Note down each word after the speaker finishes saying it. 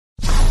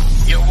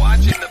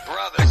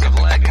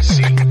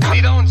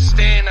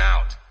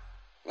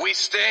We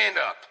stand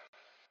up.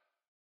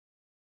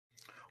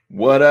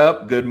 What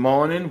up? Good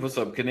morning. What's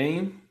up,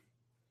 Kadeem?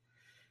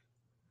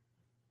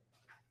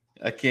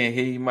 I can't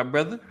hear you, my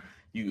brother.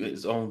 You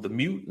is on the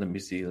mute. Let me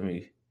see.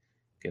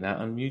 Can I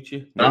unmute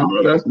you?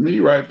 No, that's me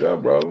right there,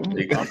 bro. There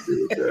you I go.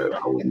 feel that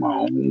I was my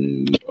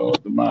own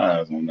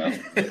demise on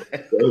that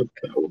one.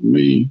 That was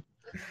me.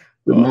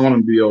 Good Awesome.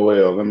 morning,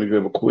 BOL. Let me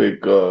give a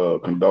quick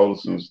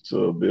condolences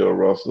to Bill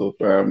Russell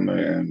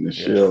family and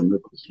Michelle Yes.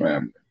 Nichols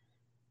family.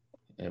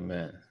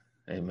 Amen.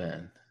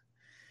 Amen.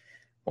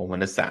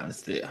 Moment of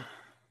silence there.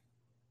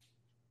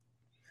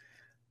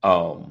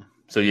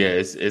 So yeah,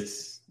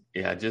 it's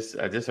I just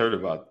heard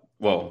about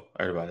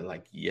it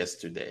like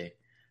yesterday.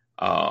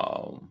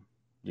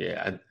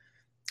 Yeah,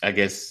 I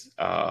guess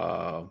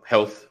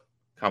health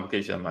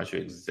complication. I'm not sure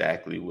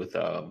exactly with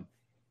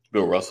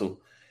Bill Russell.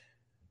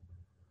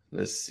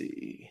 Let's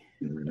see.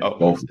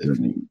 Both of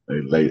them,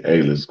 they late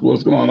A-list.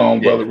 What's going on,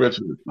 brother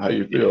Richard? How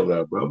you feel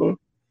there, brother?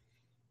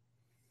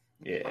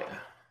 Yeah.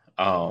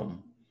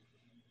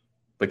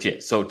 But yeah,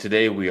 so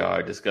today we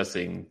are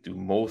discussing, do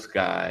most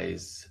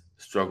guys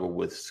struggle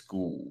with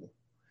school?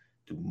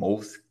 Do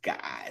most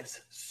guys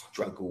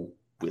struggle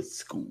with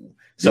school?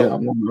 So yeah,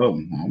 I'm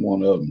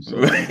one of them. So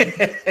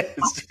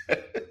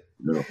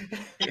yeah.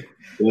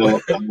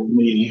 Well,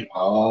 me,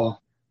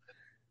 all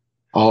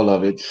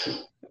of it.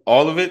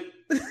 All of it?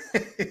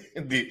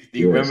 do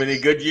you remember any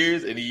Yes. good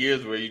years? Any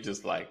years where you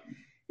just like,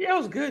 yeah, it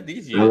was good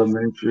these years?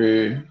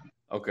 Elementary.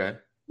 Okay.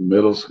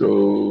 Middle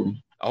school.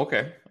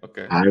 Okay.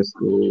 High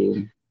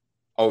school.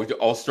 Oh,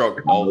 all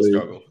struggle. All the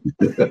struggle.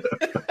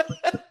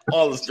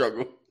 All the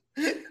struggle.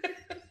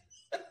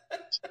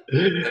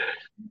 It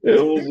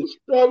was a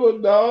struggle,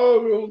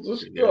 dog. It was a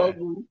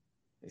struggle.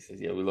 He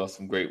says, yeah, we lost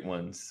some great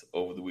ones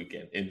over the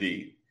weekend.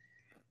 Indeed.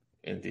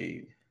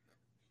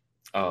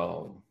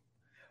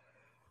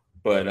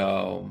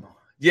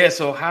 Yeah,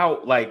 so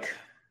how, like,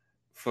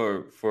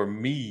 for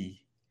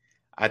me,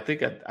 I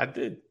think I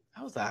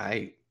was all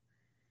right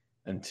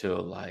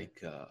until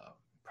like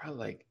probably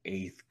like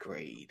 8th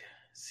grade.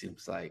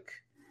 Seems like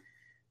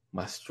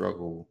my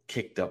struggle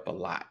kicked up a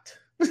lot.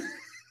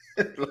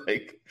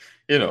 Like,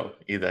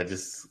 either I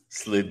just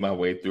slid my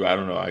way through. I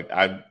don't know.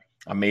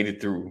 I made it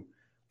through.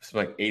 It's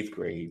like 8th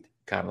grade,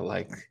 kind of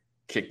like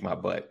kicked my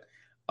butt.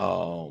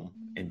 And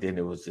then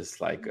it was just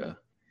like a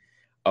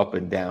up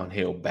and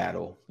downhill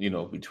battle,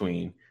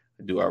 between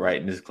do I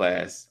write in this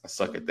class, I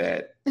suck at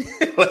that.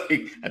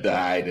 Like I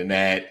died in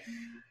that.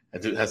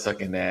 I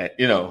suck in that.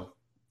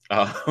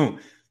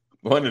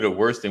 One of the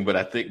worst thing, but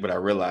I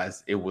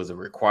realized it was a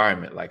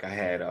requirement. Like I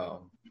had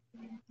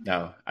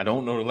now I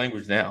don't know the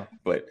language now,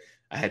 but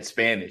I had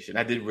Spanish and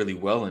I did really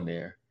well in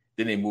there.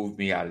 Then they moved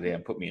me out of there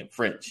and put me in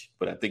French.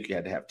 But I think you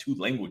had to have 2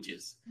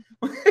 languages.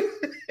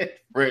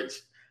 French,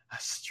 I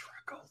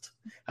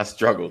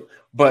struggled.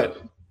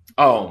 But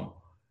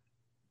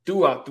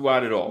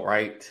throughout it all,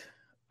 right?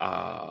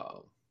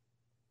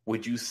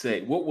 Would you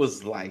say what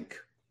was like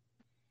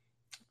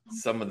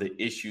some of the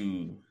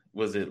issue?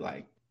 Was it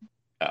like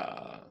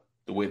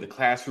the way the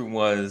classroom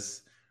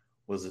was?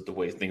 Was it the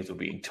way things were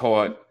being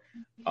taught?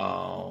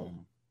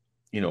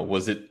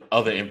 Was it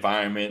other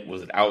environment?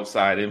 Was it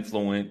outside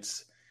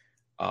influence?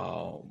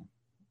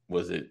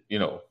 Was it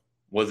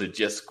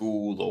just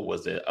school, or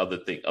was it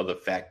other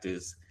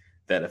factors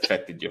that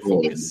affected your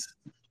focus?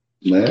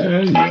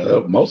 Man, yeah,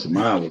 most of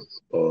mine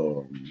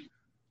was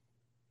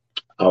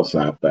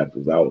outside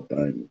factors. I would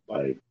think,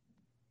 like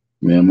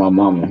me and my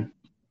mama,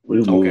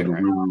 we moved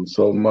around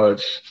so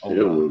much.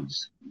 It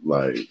was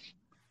like,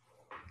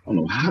 I don't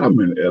know how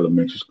many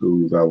elementary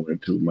schools I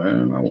went to,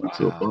 man. I went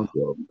to a bunch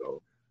of them,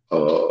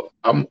 though.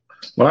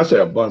 When I say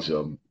a bunch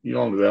of them, you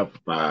only there for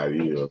 5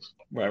 years.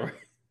 Right.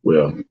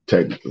 Well,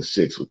 technically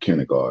 6 with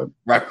kindergarten.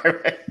 Right.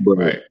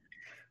 But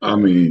I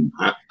mean,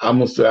 I'm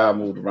gonna say I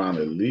moved around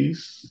at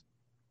least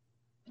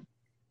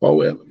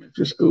 4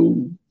 elementary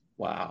schools.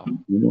 Wow.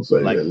 I'm gonna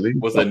say like, at least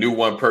was a new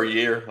one per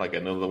year, like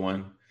another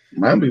one?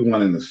 Might be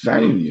one in the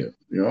same year.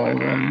 You know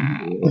what I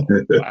mean?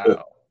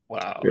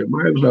 Wow. It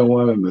might have been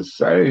one in the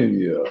same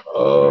year.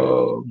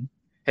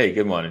 Hey,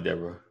 good morning,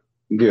 Deborah.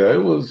 Yeah,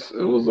 it was.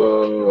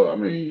 I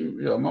mean,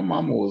 yeah, my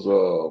mama was.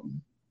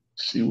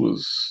 She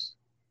was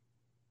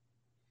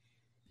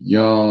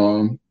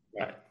young,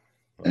 right.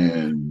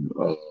 And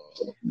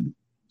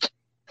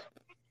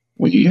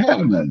when you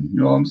have nothing,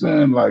 you know what I'm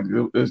saying? Like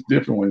it's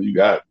different when you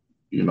got,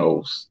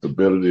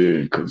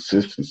 stability and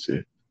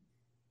consistency.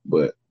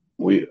 But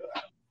if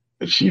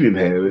she didn't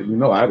have it,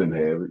 I didn't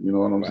have it. You know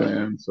what I'm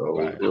saying? So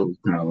it was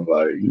kind of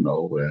like,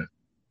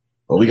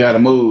 we got to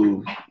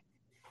move.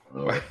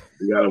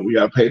 We got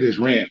to pay this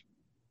rent.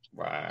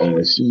 Right.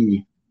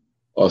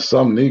 Or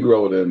some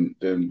Negro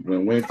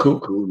then went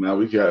cuckoo. Now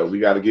we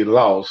got to get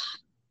lost.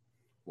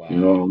 Wow. You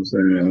know what I'm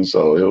saying?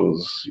 So it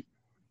was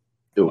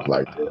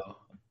like that.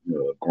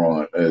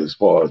 Growing as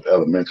far as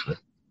elementary,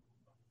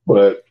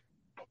 but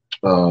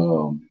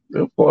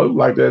it was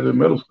like that in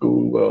middle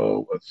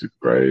school. 6th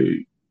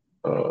grade,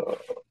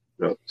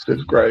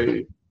 6th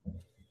grade.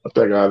 I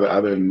think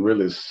I didn't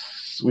really.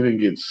 We didn't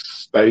get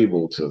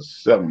stable till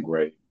 7th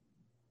grade.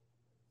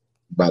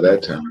 By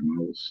that Yo, time,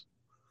 I was,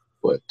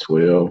 what,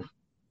 12,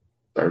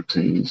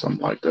 13,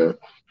 something like that.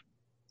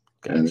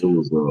 And it gotcha.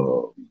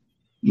 was,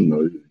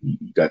 you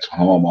got your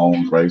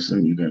hormones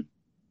racing. You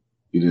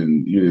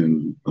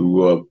didn't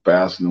grew up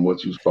faster than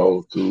what you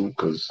supposed to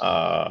because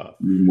Uh,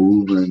 you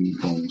moving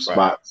from right.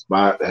 spot to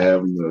spot,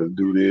 having to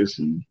do this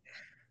and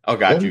Oh, what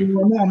got you you.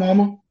 doing now,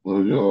 mama? Well,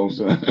 you know what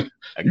I'm saying.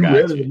 I You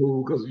ready got to you.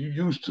 move because you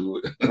used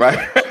to it. Right.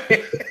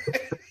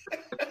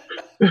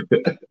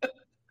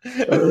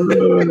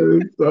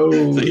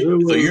 So it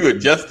So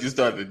was. you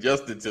started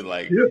adjusting to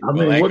like, Yeah, I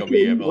well, I mean, ain't what gonna be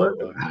can here you? for What?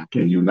 long. How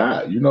can you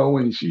not? You know,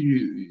 when she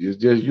it's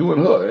just you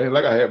and her. It ain't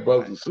like I had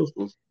brothers Right. and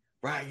sisters.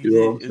 Right. You You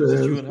know what did. I'm It's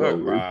just saying? you and her. So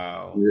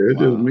Wow. yeah, it's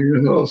just me Wow.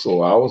 and her.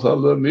 So I was her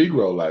little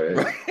Negro. Like, hey,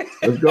 Right.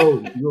 let's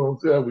go. You know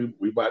what I'm saying?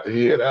 We about to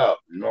head out.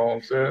 You know what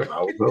I'm saying?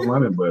 I was her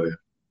running buddy.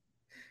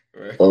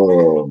 Right.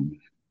 Um,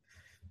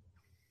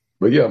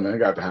 but yeah, man,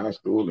 got to high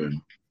school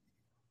and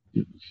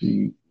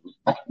she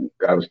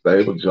got a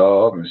stable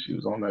job and she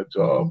was on that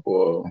job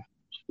for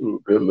a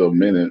good little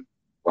minute.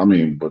 I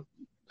mean, but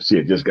she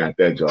had just got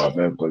that job.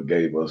 That's what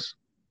gave us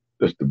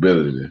the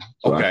stability.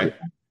 So Okay.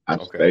 I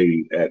Okay.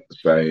 stayed at the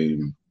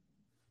same.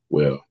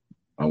 Well,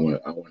 I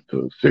went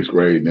to sixth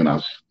grade,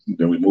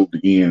 then we moved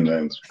again,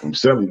 and from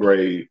seventh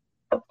grade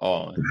to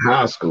On.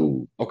 high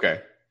school,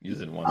 Okay.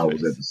 Using one I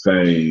was at space. the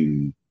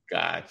same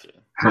Gotcha.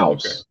 Okay.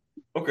 house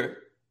Okay.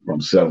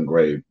 from seventh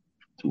grade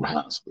through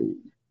high school.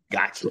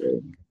 Gotcha.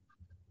 So,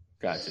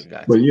 Gotcha. but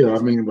Gotcha. yeah, I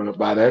Gotcha. mean, but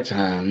by that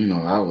time,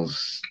 I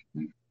was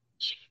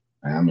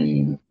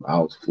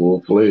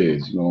full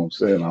fledged. You know what I'm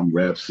saying? I'm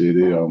Rap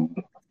City. I'm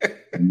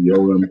Yo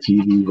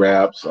MTV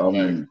raps.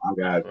 Right. I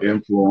got Right.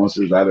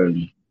 influences. I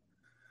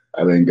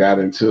then got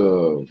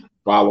into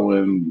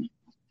following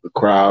the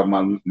crowd.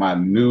 My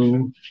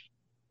new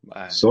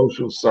Right.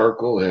 social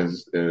circle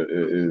is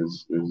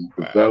Right.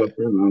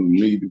 developing. I'm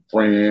meeting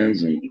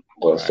friends and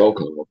well, Right.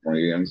 so-called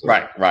friends.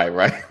 Right. Right.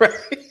 Right. Right.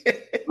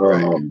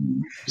 Right.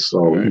 So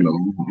Right.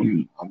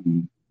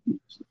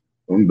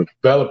 I'm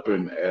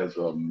developing as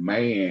a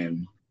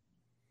man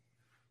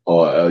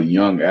or a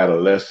young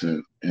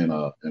adolescent in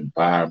an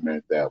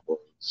environment that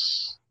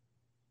was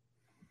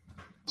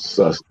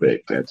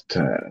suspect at the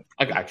time.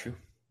 I got you.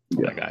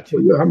 Yeah. I got But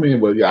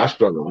you. yeah, I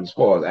struggled as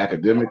far as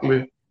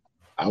academically.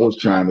 I was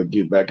trying to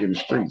get back in the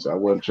streets. I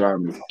wasn't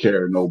trying to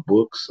carry no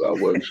books. I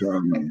wasn't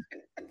trying to,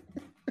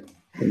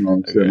 you know what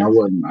I'm I saying?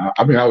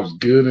 got you. I was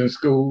good in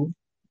school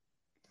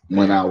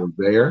when I Yeah. was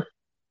there,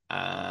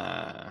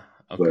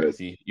 Okay. but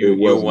See, it you're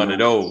was one of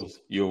not, those.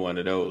 You're one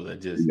of those.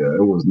 yeah,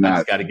 it was I not,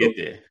 just got to get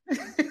there.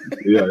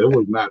 it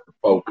was not the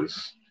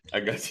focus. I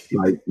got you.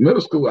 Like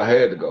middle school, I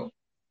had to go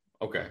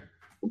Okay.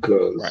 Right.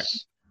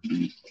 because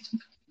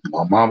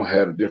my mama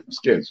had a different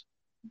schedule.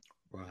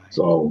 Right.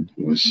 So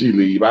when she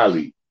leave, I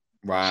leave. She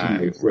Right.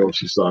 made sure Right.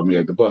 she saw me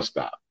at the bus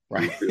stop.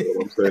 Right. You feel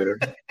what I'm saying?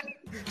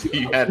 So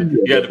I'll see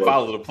you at you had that to bus.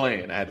 follow the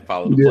plan. I had to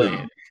follow the Yeah.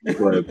 plan.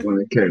 But when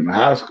it came to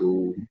high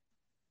school,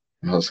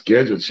 her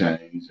schedule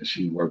changed and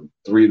she worked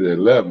 3 to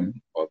 11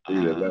 or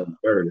 3 to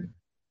 11:30.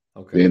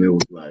 Okay. Then it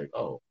was like,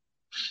 oh,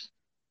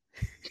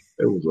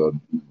 it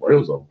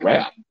was a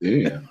wrap.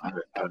 Then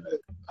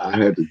I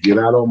had to get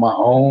out on my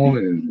own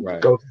and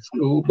Right. go to the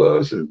school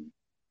bus. And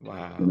when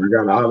Wow. I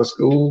got out of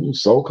school,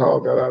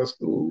 so-called got out of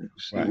school,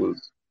 she Right.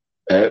 was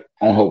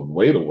on her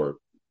way to work.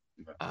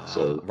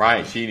 So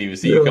Right. She didn't even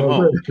see you come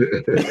home.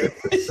 yeah,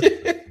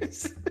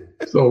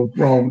 so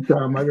from the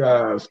time I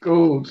got out of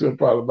school till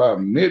probably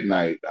about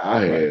midnight, I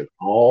Right. had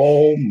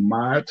all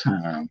my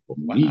time for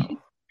me. Wow.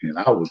 And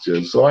I was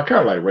just, so I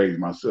kind of like raised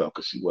myself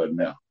because she wasn't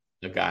there.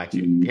 I got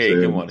You you. know what I'm Hey,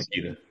 come saying? on,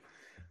 Nikita.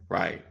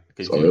 Right.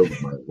 Because So it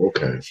was like,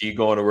 okay. she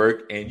going to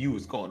work and you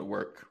was going to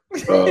work.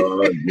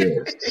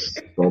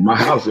 Yes. So my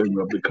house ended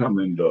up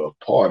becoming the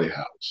party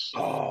house.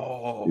 You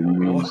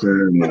know what I'm Oh.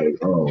 saying? Like,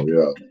 oh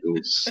yeah,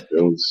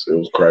 it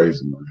was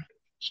crazy, man.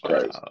 It's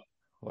crazy.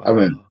 Wow. I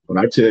mean, Wow. when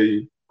I tell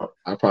you,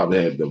 I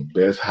probably had the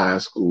best high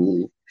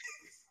school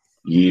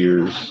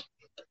years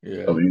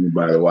Yeah. of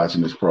anybody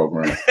watching this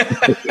program.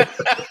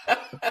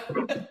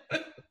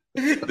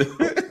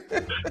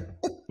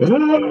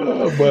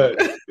 But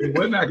it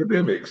wasn't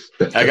academics.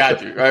 I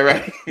got you. All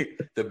right.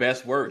 The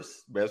best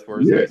worst high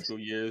Yes. school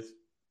years.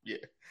 Yeah.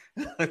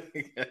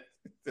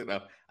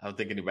 No, I don't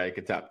think anybody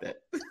could top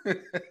that.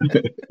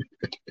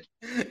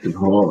 It's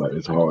hard.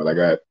 It's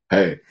hard.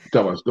 Hey,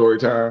 talk about story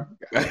time.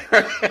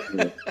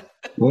 Yeah.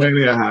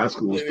 Plenty of high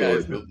school Plenty of high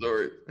story school time.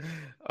 stories.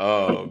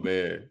 Oh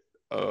man.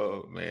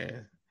 Oh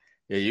man.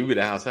 Yeah, you be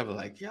the house. I was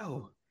like,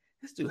 yo,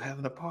 this dude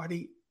having a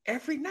party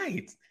every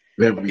night.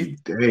 Every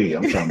day.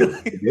 I'm talking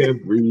about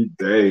every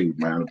day,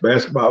 man. The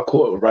basketball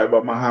court was right by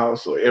my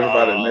house, so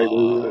everybody in the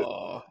neighborhood,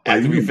 Oh, like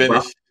after we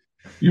finish.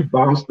 you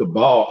bounced the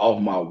ball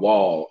off my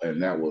wall,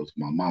 and that was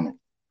my mama.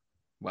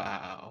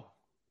 Wow.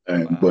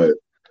 And Wow.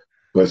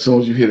 but as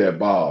soon as you hear that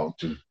ball,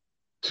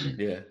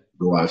 Yeah.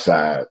 go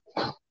outside.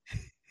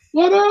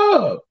 What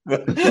up?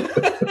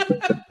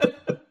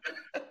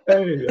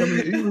 Hey, I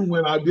mean, even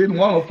when I didn't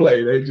want to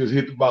play, they just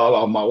hit the ball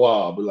off my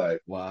wall. I'd be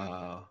like,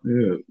 Wow.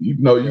 yeah, you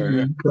know,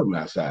 Yeah. you coming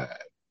outside.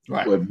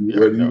 Right. Whether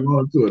you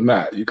want to or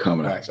not, you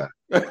coming Right. outside.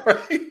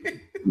 Right.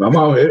 My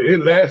mom,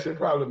 it lasted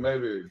probably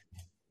maybe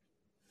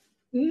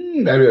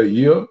a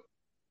year. And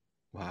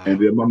Wow.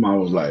 then my mom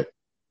was like,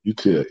 you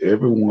tell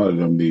every one of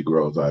them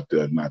Negroes out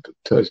there not to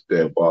touch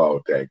that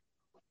ball, that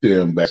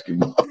damn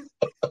basketball.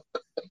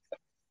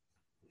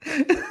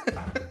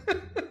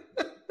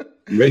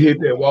 When they hit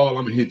that wall, I'm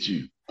gonna hit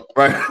you.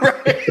 Right.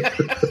 Right.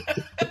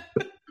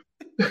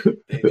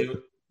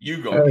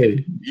 You gonna get Hey,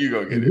 it. You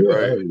gonna get it. yeah,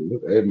 Right.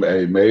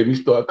 hey, made me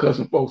start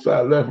cussing folks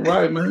out left and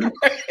right, man.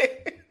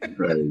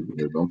 Right.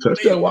 Hey, don't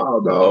touch that Please,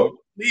 wall, dog.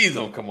 please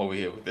don't come over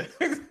here with that.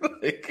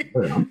 Like,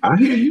 Hey, I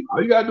hear you.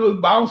 All you gotta do is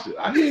bounce it.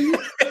 I hear you.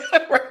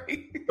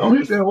 right. Don't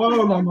hit that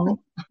wall no more.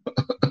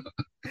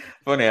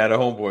 Funny, I had a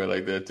homeboy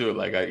like that too.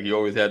 Like he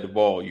always had the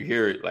ball. You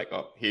hear it, like,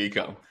 oh, here he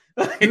come.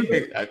 Yeah,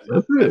 that's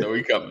I it. know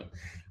he coming.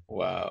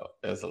 Wow,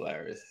 that's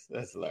hilarious.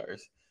 That's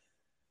hilarious.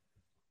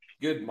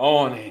 Good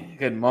morning.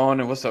 Good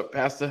morning. What's up,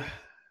 Pastor?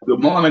 Good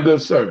morning,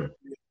 good sir.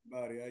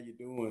 Everybody, how you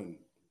doing?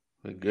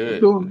 We're I'm good. We're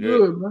doing good.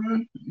 good,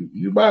 man.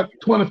 You about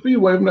 20 feet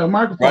away from that Right,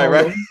 microphone,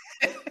 right. though.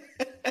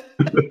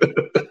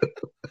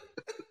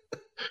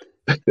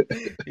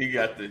 You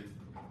got the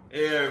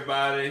hey,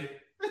 everybody.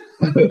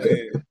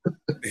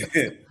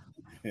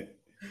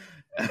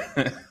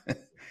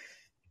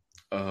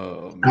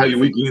 Oh How your man.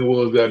 weekend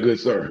was, that good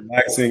sir?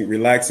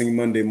 Relaxing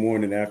Monday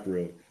morning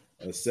after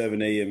a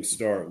 7 a.m.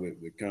 start with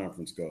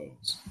conference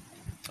calls.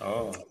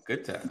 Oh,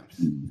 good times.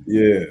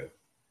 Yeah.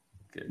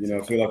 Good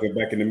I feel like I'm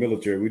back in the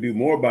military. We do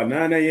more by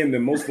 9 a.m.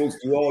 than most folks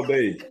do all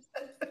day.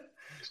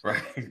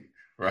 Right.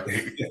 Right.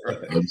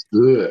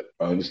 Understood.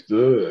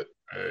 Understood.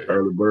 Right.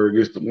 Early bird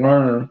gets the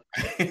worm.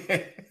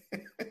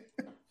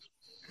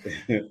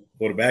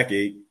 For the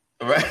backache.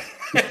 Right.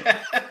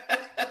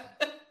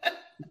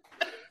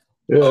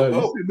 Yeah, you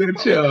Oh, sit in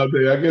that chair all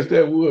day. I guess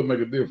that would make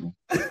a difference.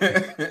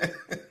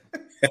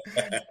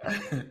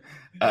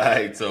 All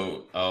right.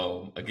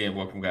 So, again,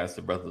 welcome guys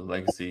to Brothers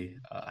Legacy.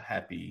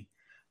 Happy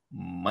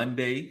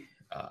Monday.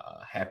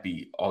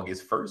 Happy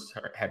August 1st.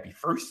 Or happy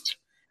 1st.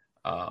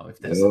 If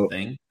that's a Yep.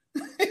 thing.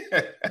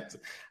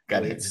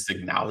 Gotta just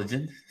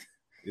acknowledging.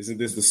 Isn't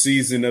this the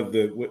season of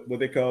the what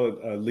they call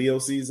it? Leo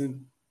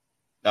season?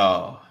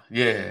 Oh,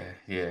 yeah.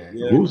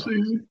 Who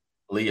season?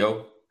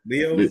 Leo.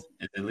 Leo? Is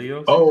it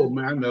Leo Oh season?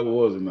 man, I never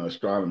was in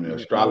astronomy, My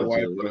astrology,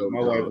 wife, or whatever my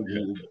you wife, call it.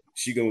 Yeah.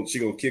 she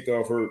gonna kick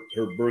off her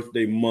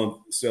birthday month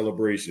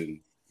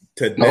celebration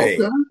today.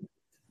 Okay.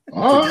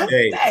 All right.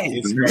 Today, Today. it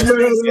Ain't starts mad at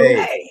her.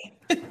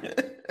 today.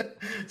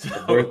 So,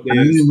 Her birthday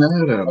Ain't is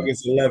mad at her.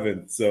 August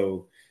 11th,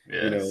 so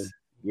yes.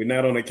 we're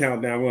not on a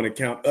countdown. We're on a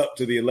count up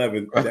to the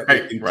 11th. That will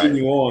Right.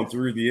 continue on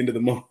through the end of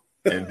the month.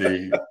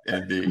 Indeed.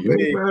 Indeed.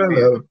 Ain't mad at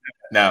her.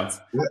 Now,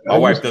 my I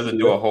wife used to doesn't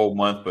do do that. a whole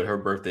month, but her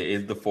birthday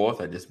is the 4th.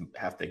 I just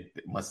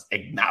must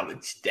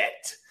acknowledge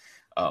that.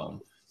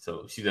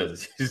 So she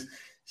does.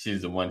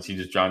 She's the one. She's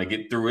just trying to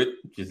get through it.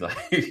 She's like,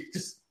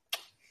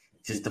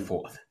 just the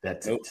 4th.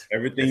 That's Nope. it.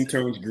 Everything That's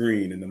turns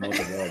green in the month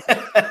of August.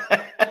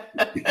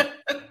 it.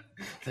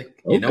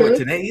 Like, you know what Okay.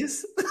 today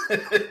is?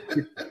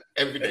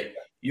 Every day.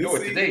 You know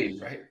what today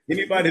is, right?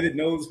 Anybody that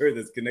knows her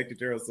that's connected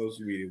to her on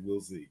social media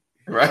will see.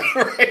 Right.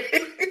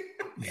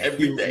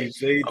 Every You will day.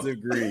 see shades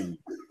of green.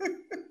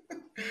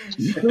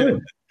 Okay.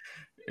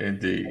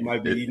 Indeed. I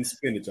might be eating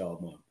spinach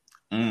all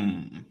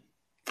month.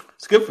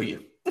 It's good for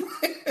you. I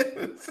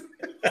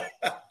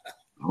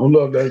don't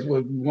know if that's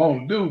what you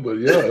want to do, but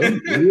yeah,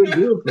 it's real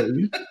good for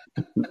you.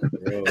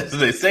 That's what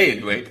they say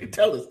anyway. They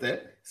tell us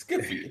that. It's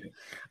good for you.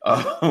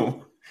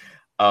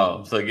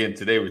 So again,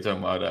 today we're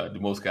talking about do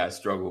most guys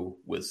struggle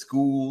with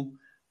school?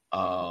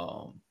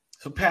 So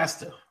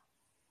Pastor,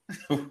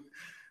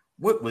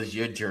 what was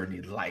your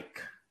journey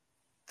like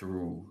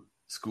through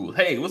school?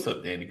 Hey, what's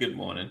up, Danny? Good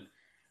morning.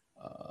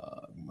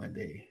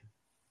 Monday.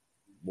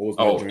 What was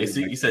my Oh, journey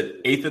like? you said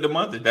 8th of the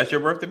month. Is that your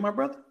birthday, my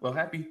brother? Well,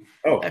 happy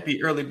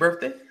early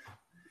birthday.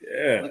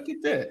 Yeah. Look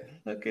at that.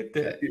 Look at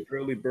that. Happy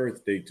early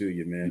birthday to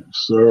you, man.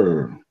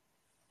 Sir.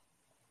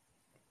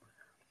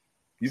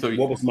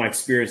 What was my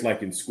experience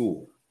like in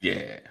school?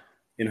 Yeah.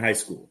 In high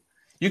school.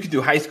 You could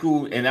do high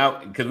school and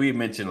out because we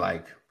mentioned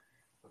like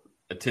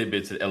a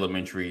tidbits of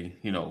elementary,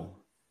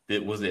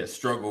 was there a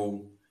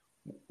struggle?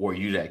 Or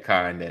you that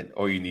kind that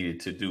all you needed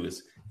to do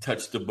is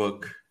touch the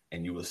book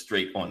and you were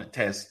straight on the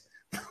test?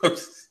 And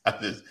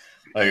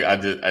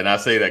I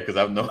say that because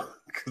I know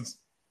because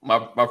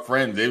my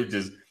friends, they would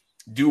just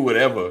do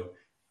whatever,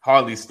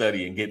 hardly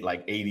study and get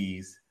like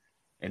 80s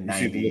and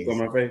 90s. You see the look on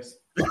my face?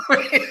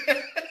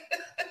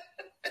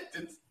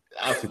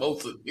 I'm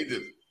supposed to.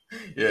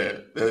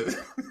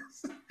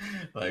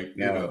 Like,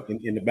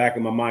 in the back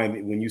of my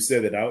mind, when you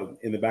said that,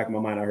 in the back of my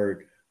mind, I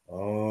heard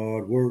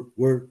hard work.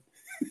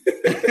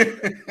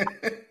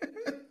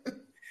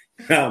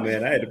 Oh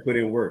man, I had to put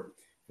in work.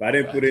 If I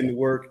didn't put in the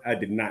work, I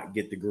did not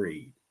get the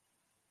grade.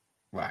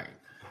 Right.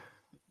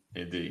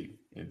 Indeed.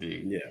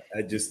 Yeah,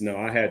 I just know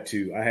I had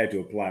to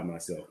apply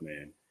myself,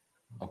 man.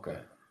 Okay.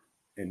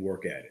 And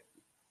work at it.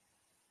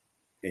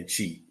 And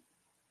cheat.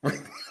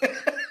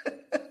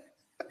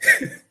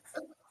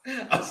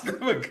 I was was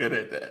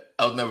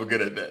never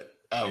good at that.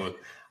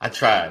 I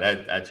tried.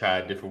 I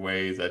tried different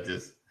ways.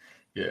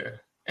 Yeah.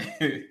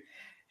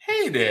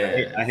 Hey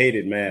there. I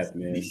hated math,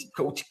 man. This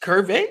Coach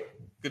Curvey.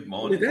 Good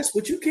morning. That's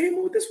what you came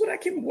up with. That's what I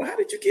came up with. How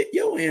did you get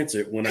your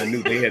answer when I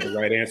knew they had the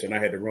right answer and I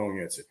had the wrong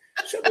answer?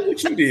 Show me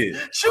what you did.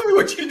 Show me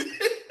what you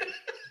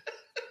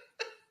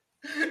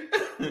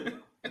did.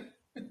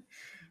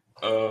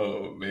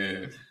 Oh,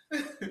 man.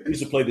 We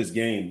used to play this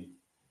game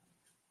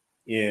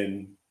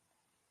because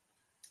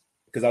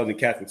I was in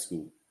Catholic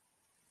school.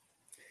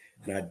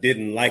 And I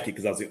didn't like it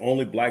because I was the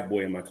only black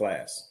boy in my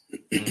class.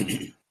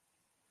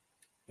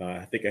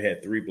 I think I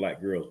had 3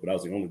 black girls, but I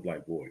was the only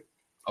black boy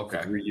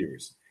for 3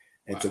 years.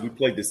 And so we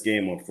played this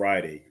game on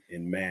Friday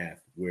in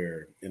math,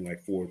 where in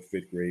like 4th,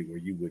 5th grade,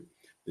 where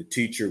the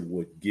teacher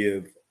would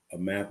give a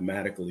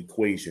mathematical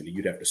equation and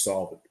you'd have to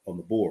solve it on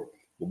the board.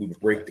 But we would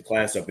break the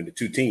class up into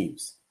 2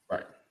 teams.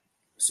 Right.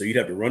 So you'd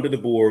have to run to the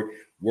board,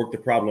 work the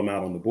problem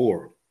out on the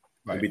board,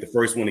 and be the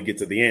first one to get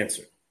to the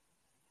answer.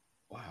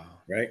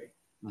 Wow. Right.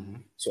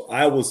 Mm-hmm. So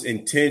I was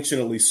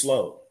intentionally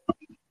slow.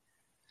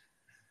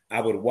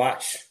 I would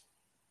watch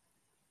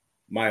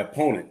my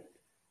opponent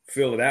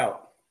fill it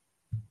out,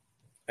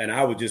 and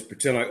I would just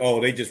pretend like,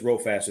 oh, they just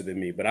wrote faster than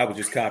me, but I was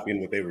just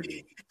copying what they were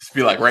doing. Just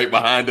be like right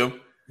behind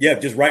them. Yeah,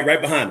 just right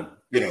behind them.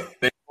 You know,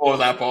 they pause,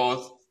 I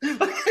pause.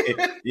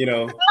 You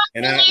know,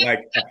 and I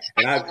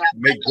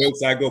make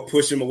jokes. I go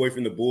push them away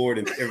from the board,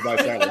 and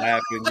everybody start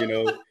laughing. You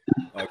know,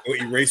 go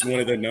erase one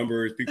of their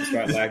numbers. People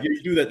start laughing.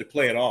 You do that to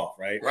play it off,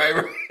 right?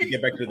 Right. To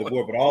get back to the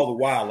board, but all the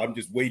while, I'm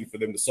just waiting for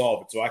them to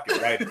solve it so I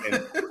can write it,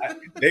 and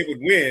they would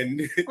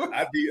win.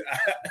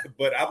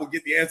 But I would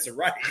get the answer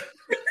right.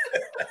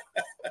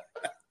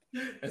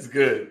 That's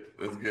good.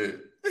 That's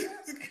good.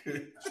 That's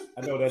good.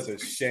 I know that's a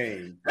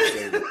shame.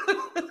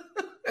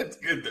 That's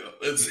good though.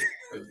 That's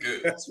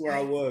good. That's where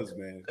I was,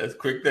 man. That's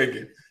quick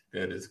thinking.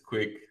 That is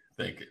quick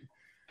thinking.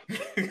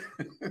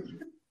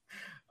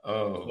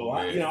 Oh, so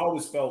I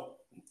always felt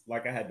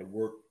like I had to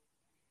work.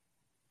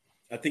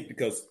 I think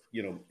because,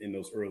 in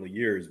those early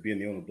years, being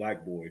the only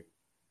black boy,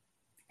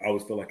 I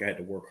always felt like I had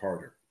to work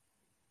harder.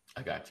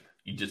 I got you.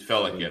 You just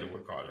felt like you had to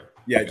work harder.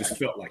 Yeah, I just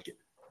felt like it.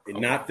 And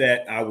not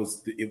that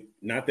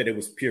it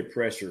was peer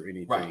pressure or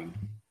anything.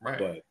 Right.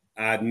 But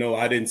I know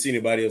I didn't see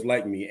anybody else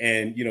like me.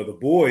 And, the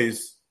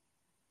boys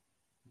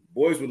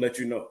would let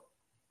you know.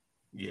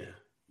 Yeah.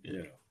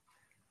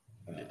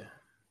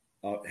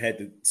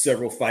 Had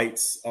several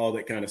fights, all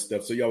that kind of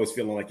stuff. So you always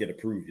feeling like you had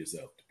to prove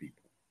yourself to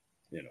people.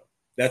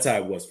 That's how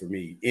it was for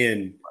me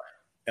in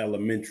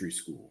elementary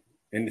school.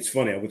 And it's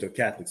funny, I went to a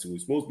Catholic school.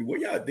 It's supposed to be,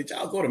 did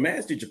y'all go to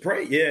mass? Did you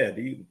pray? Yeah,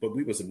 but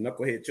we were some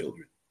knucklehead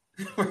children.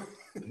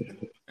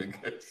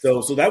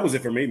 So that was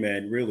it for me,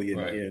 man. Really,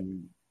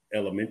 in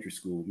elementary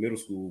school. Middle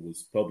school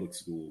was public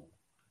school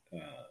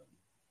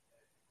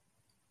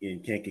in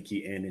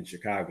Kankakee and in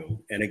Chicago.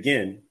 And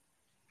again,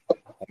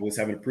 always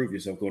having to prove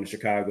yourself. Going to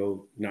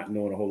Chicago, not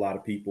knowing a whole lot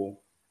of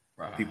people.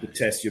 Right. People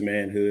test your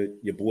manhood,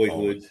 your boyhood.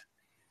 Always.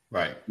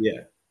 Right.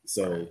 Yeah.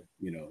 So,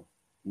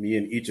 me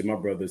and each of my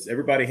brothers,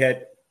 everybody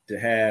had to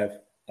have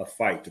a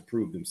fight to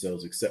prove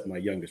themselves, except my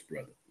youngest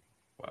brother.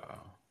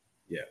 Wow.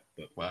 Yeah.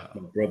 But my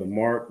brother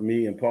Mark,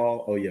 me, and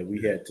Paul,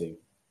 we had to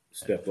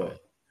step up.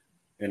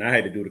 And I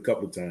had to do it a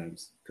couple of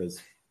times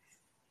because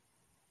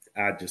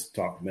I just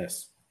talked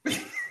mess.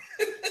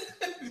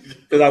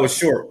 Because I was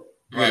short.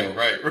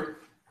 Right.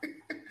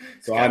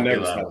 So I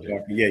never stopped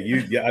talking. Yeah,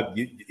 you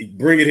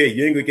bring it here.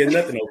 You ain't gonna get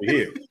nothing over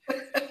here.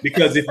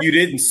 Because if you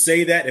didn't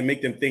say that and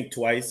make them think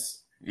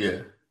twice,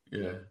 you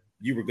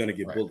were gonna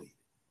get bullied.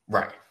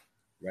 Right.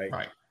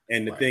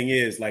 And the thing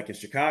is, like in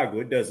Chicago,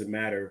 it doesn't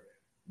matter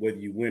whether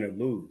you win or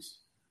lose.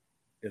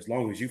 As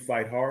long as you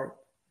fight hard,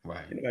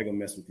 ain't nobody gonna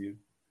mess with you.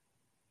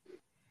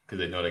 Because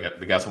they know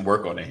they got some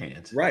work on their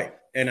hands. Right.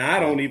 And I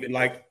don't even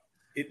like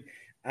it.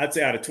 I'd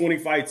say out of 20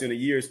 fights in a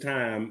year's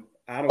time,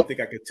 I don't think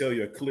I could tell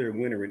you a clear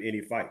winner in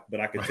any fight, but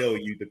I could tell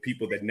you the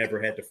people that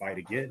never had to fight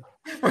again.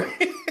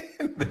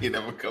 They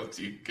never come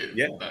to you again.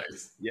 Yeah.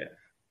 Nice. Yeah.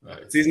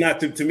 Nice. See, it's not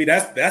to me,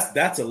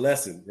 that's a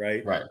lesson,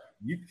 right? Right.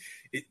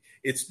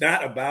 It's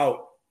not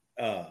about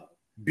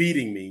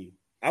beating me.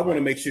 I want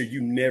to make sure you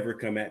never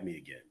come at me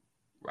again.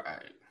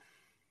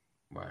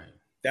 Right.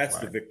 That's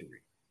the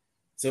victory.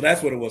 So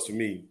that's what it was for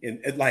me. And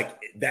like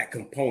that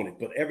component,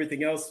 but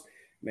everything else,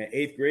 man,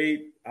 8th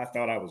grade, I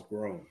thought I was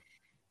grown.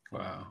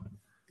 Wow.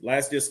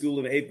 Last day of school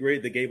in the 8th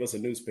grade, they gave us a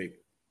newspaper.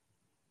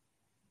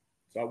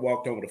 So I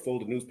walked home with a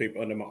folded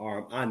newspaper under my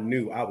arm. I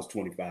knew I was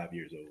 25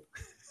 years old.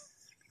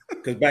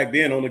 Because back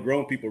then, only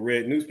grown people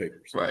read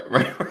newspapers. Right.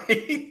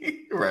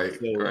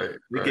 So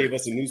they gave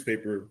us a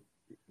newspaper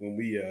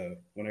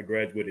when I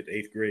graduated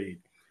 8th grade.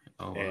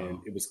 Oh, wow. And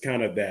it was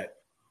kind of that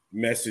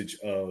message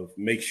of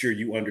make sure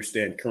you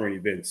understand current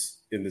events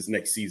in this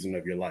next season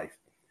of your life.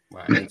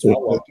 Right. And so I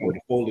walked home with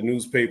a folded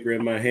newspaper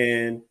in my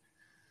hand.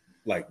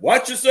 Like,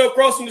 watch yourself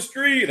crossing the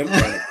street. I'm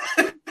trying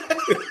to.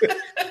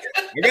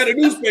 I got a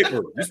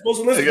newspaper. You're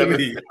supposed to listen to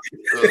me.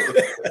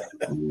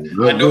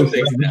 I know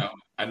things now.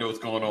 I know what's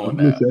going on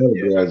I now.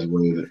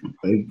 graduated.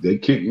 They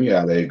kicked me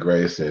out of 8th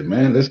grade. Said,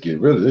 "Man, let's get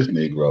rid of this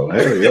Negro.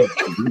 Hurry up,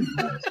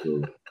 high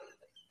school."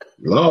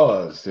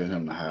 Lord, send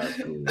him to high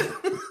school.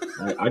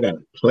 I got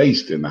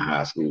placed in the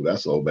high school.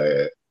 That's so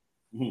bad.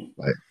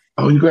 Like,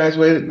 oh, you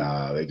graduated?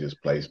 Nah, they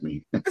just placed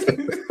me. They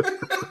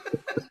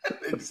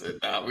said,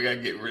 "Nah, we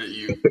gotta get rid of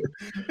you."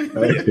 We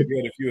had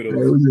a few of those.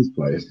 They was just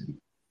placed me.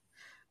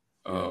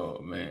 Oh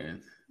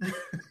man.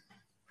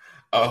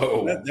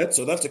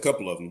 So that's a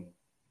couple of them.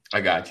 I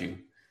got you.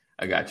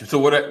 So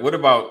what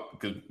about,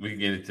 because we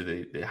get into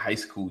the high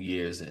school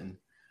years, and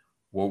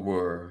what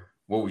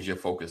was your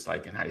focus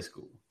like in high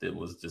school?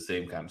 Was it the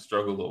same kind of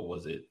struggle, or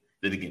did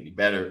it get any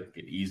better,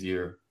 get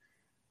easier?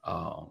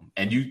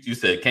 And you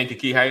said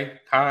Kankakee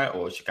High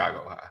or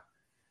Chicago High?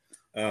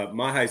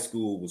 My high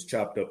school was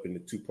chopped up into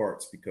two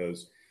parts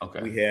because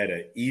we had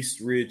a East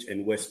Ridge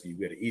and Westview.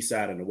 We had an East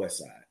Side and a West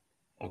Side.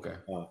 Okay.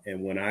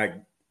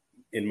 And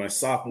in my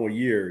sophomore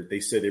year, they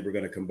said they were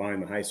going to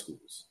combine the high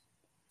schools.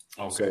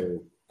 Okay.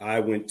 So I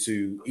went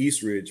to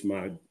East Ridge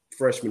my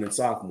freshman and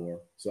sophomore.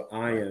 So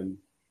I am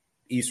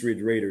East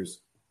Ridge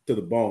Raiders to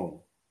the bone.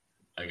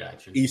 I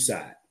got you. East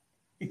Side.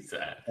 East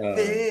Side.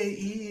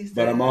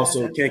 But I'm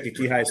also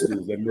Kankakee High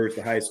Schools. They merged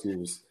the high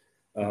schools.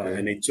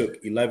 And they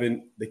took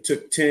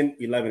 10,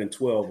 11, and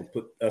 12 and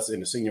put us in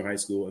the senior high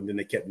school. And then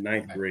they kept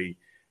ninth grade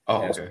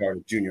as part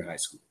of junior high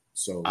school.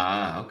 So,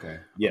 okay.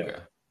 Yeah.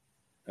 Okay.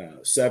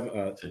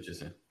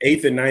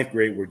 8th and 9th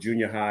grade were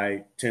junior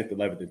high, 10th,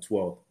 11th, and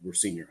 12th were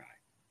senior high.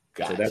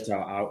 Gotcha.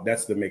 So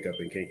that's the makeup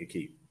in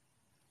Kankakee.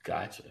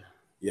 Gotcha.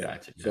 Yeah.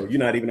 Gotcha. So you're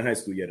not even in high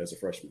school yet as a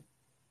freshman.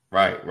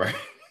 Right.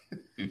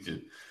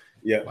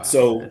 Yeah. Wow.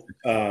 So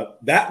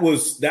that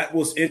was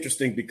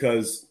interesting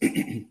because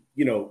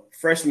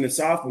freshman and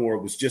sophomore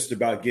was just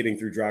about getting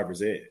through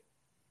driver's ed.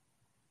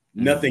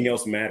 Nothing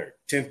else mattered.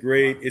 10th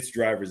grade, it's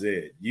driver's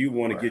ed. You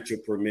want to get your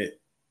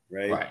permit,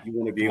 right? You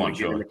want to be able to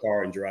get in the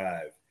car and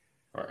drive.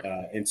 Right.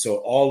 And so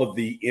all of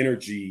the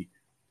energy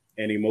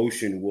and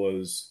emotion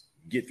was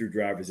get through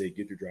driver's ed,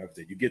 get through driver's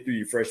ed. You get through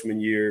your freshman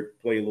year,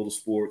 play a little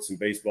sports, some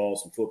baseball,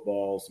 some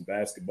football, some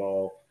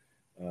basketball.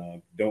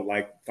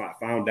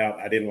 Found out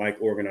I didn't like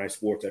organized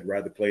sports. I'd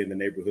rather play in the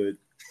neighborhood.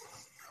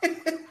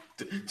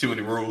 Too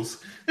many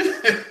rules.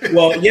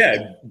 Well,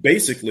 yeah,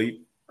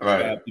 basically,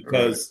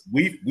 because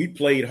we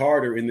played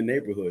harder in the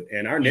neighborhood,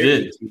 and our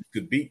neighborhood team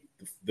could beat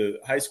the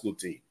high school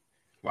team.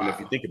 Wow.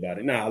 If you think about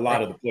it. Now, a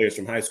lot of the players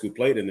from high school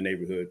played in the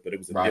neighborhood, but it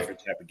was a different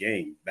type of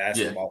game: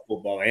 basketball,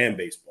 football, and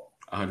baseball.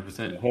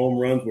 100%. The home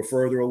runs were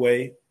further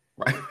away.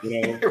 Right.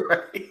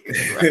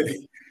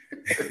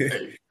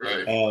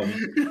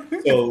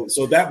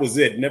 So that was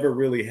it. Never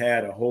really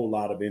had a whole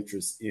lot of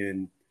interest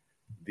in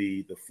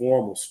the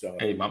formal stuff.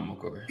 Hey, Mama,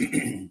 go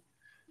ahead.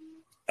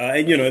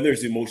 And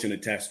there's emotion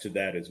attached to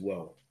that as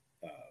well,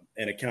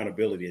 and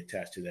accountability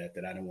attached to that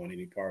I don't want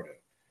any part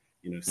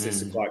of.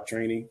 6 o'clock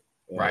training,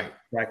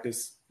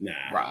 practice, nah,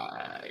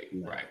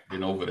 right.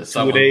 Then over the 2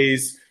 summer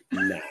days,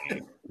 nah.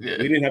 We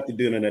didn't have to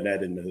do none of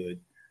that in the hood.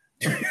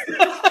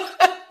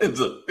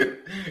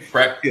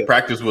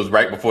 Practice was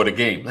right before the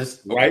game.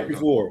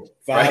 Before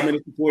 5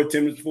 minutes before,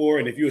 10 minutes before,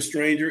 and if you're a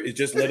stranger, it's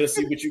just let us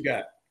see what you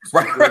got.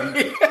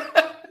 Right.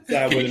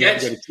 Decide whether or not we're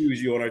going to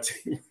choose you on our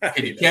team.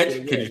 Can you catch?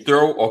 Can you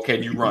throw? Or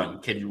can you run?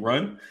 Can you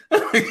run?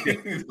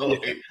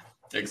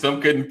 Like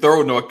some couldn't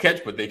throw nor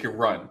catch, but they can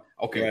run.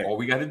 Okay, all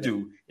we got to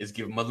do is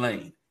give them a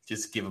lane.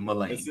 Just give them a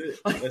lane.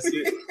 That's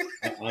it.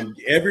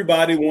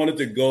 Everybody wanted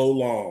to go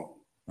long.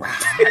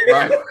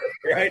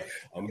 Right.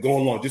 I'm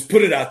going long. Just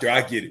put it out there.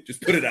 I get it.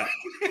 Just put it out.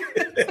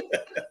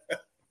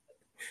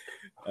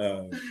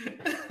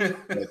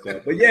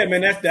 But yeah,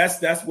 man,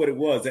 that's what it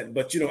was.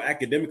 But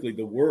academically,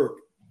 the work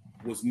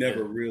was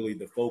never really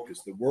the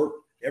focus. The work,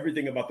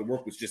 everything about the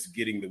work was just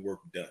getting the work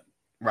done.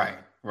 Right.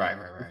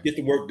 Get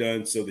the work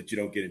done so that you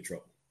don't get in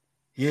trouble.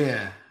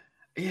 Yeah.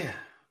 It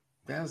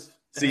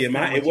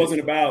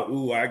wasn't about,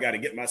 I got to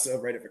get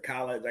myself ready for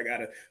college. I got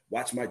to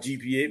watch my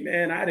GPA.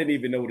 Man, I didn't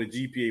even know what a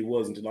GPA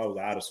was until I was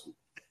out of school.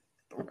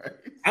 Right.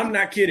 I'm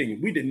not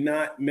kidding. We did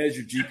not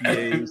measure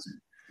GPAs.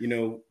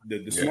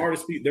 The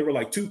smartest people, there were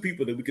like 2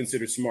 people that we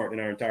considered smart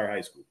in our entire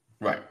high school.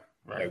 Right.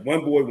 Like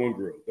 1 boy, 1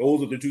 girl.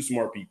 Those are the 2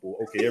 smart people.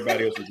 Okay,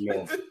 everybody else was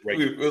normal.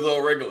 It was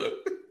all regular.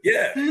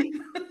 Yeah.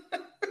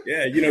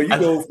 Yeah, you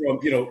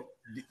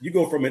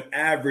go from an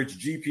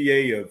average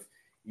GPA of,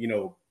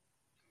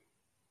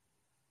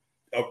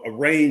 a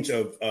range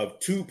of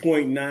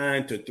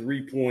 2.9 to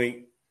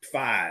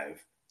 3.5.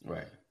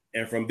 Right.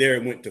 And from there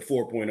it went to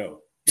 4.0.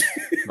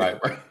 Right.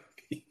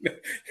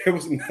 There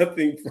was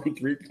nothing from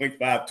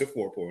 3.5 to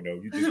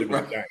 4.0. You just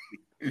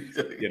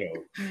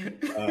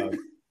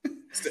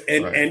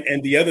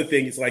and the other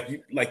thing is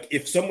like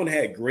if someone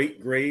had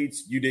great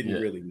grades, you didn't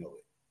really know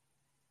it.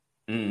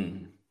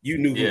 You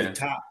knew who the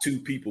top 2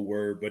 people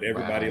were, but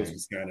everybody else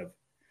was kind of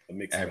a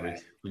mixed average.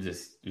 bag. We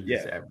just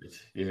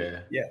average.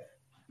 Yeah. Yeah.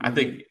 I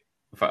think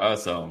for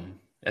us,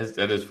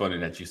 that is funny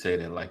that you say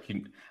that. Like,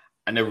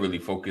 I never really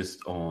focused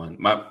on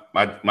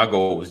my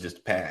goal was just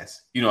to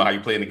pass. You know how you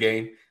play in the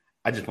game.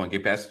 I just want to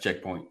get past the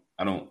checkpoint.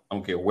 I don't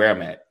care where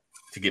I'm at.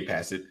 to get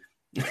past it.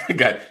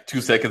 Got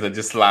 2 seconds of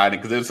just sliding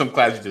because there's some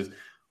class you just,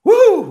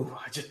 woo,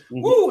 I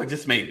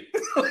just made it.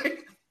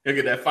 Like, look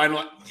at that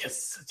final,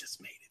 yes, I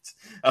just made it.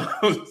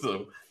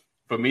 So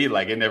for me,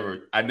 like I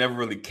never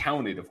really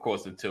counted, of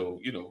course, until,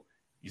 your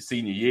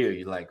senior year.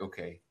 You're like,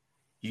 okay,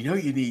 you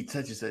need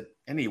such and such.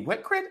 I need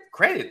what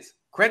credits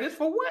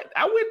for what?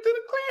 I went through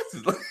the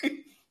classes. Like,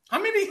 how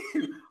many?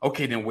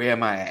 Okay, then where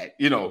am I at?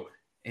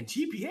 And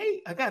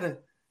GPA, I gotta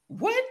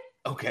what?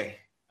 Okay,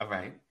 all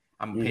right,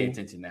 I'm gonna pay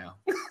attention now.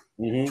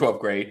 12th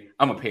grade,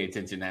 I'm gonna pay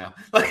attention now.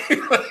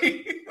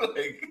 It's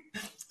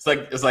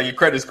like your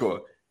credit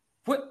score.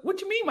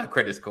 What you mean my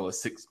credit score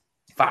is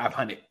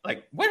 500?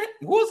 Like what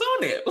was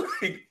on there?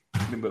 Like,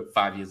 remember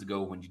 5 years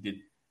ago when you did?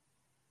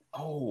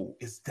 Oh,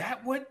 is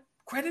that what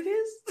credit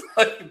is?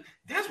 Like,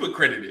 that's what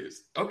credit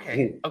is.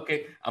 Okay,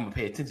 I'm gonna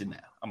pay attention now.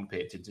 I'm gonna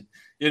pay attention.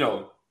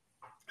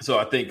 So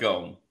I think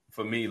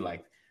for me,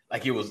 like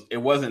it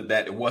wasn't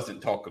that it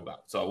wasn't talked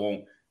about. So I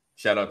won't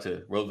shout out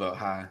to Roosevelt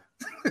High.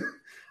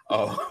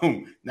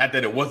 Not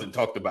that it wasn't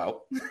talked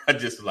about. I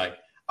just like,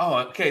 oh,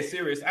 okay,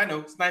 serious. I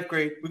know it's 9th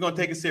grade. We're gonna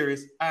take it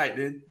serious. All right,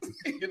 then.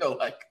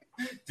 Like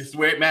just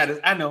where it matters.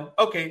 I know.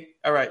 Okay,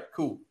 all right,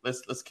 cool.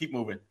 Let's keep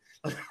moving.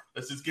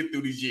 Let's just get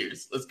through these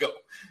years. Let's go.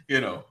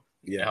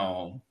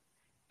 Yeah.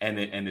 And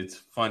it's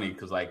funny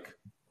because like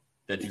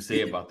that you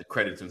say about the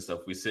credits and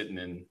stuff. We're sitting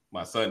in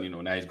my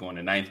son. Now he's going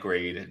to 9th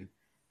grade, and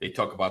they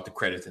talk about the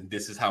credits, and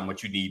this is how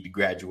much you need to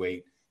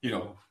graduate.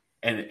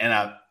 And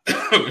I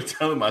was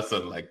telling my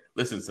son, like,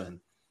 listen, son,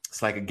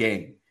 it's like a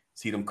game.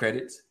 See them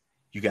credits?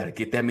 You got to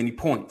get that many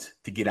points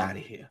to get out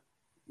of here.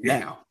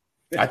 Now,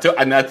 I told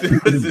him, I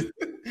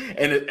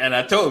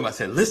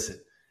said, listen,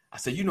 I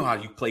said, you know how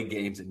you play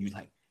games and you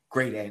like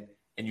great at,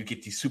 and you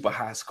get these super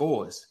high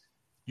scores,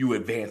 you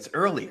advance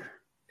earlier.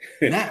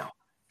 Now,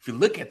 if you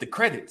look at the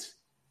credits,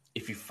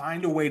 if you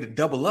find a way to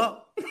double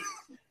up,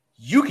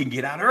 you can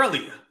get out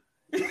earlier.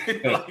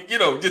 Like,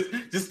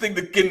 just think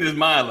the kid in his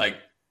mind, like,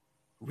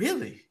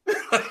 really?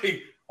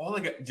 Like, we're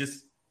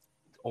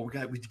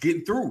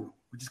getting through.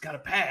 We just got to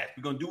pass.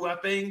 We're going to do our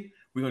thing.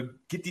 We're going to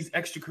get these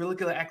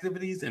extracurricular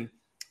activities and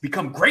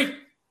become great,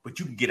 but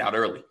you can get out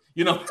early.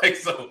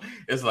 So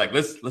it's like,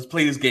 let's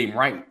play this game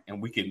right.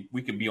 And we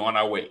can be on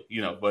our way,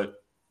 but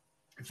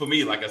for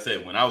me, like I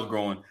said, when I was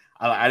growing,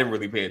 I didn't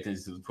really pay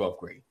attention to the 12th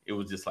grade. It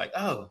was just like,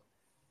 oh,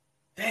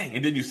 dang.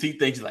 And then you see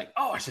things like,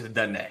 oh, I should have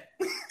done that.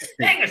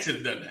 Dang, I should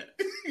have done that.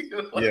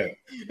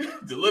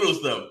 The little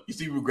stuff. You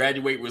see people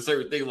graduate with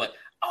certain things like,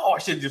 oh, I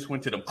should have just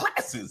went to them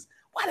classes.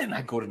 Why didn't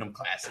I go to them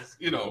classes?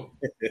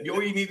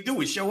 All you need to do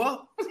is show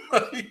up.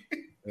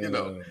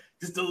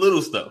 Just the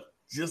little stuff.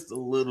 Just the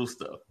little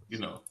stuff,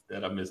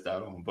 that I missed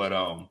out on. But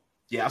I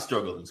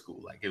struggled in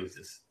school. Like it was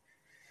just,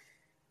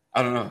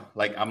 I don't know.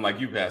 Like I'm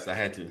like you, Pastor. I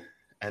had to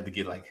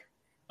get like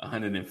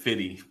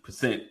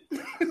 150%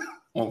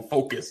 on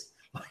focus.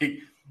 Like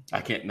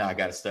I can't. Now I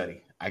got to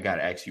study. I got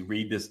to actually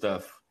read this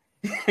stuff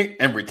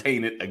and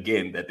retain it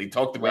again. That they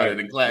talked about it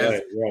in class.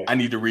 Right. I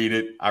need to read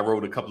it. I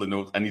wrote a couple of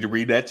notes. I need to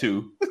read that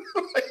too.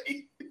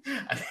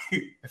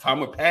 If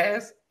I'm a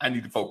pass, I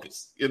need to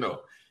focus.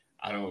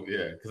 I don't.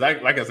 Yeah, because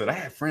like I said, I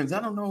had friends.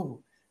 I don't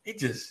know. They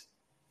just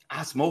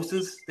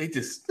osmosis. They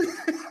just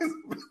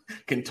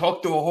can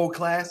talk to a whole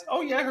class.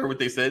 Oh yeah, I heard what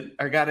they said.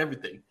 I got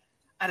everything.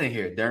 I didn't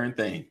hear a darn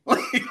thing.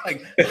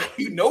 Like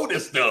you know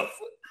this stuff.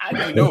 I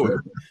didn't know it.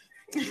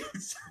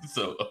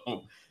 So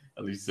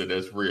at least said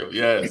that's real.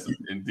 Yes,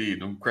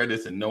 indeed. Them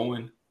credits and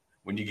knowing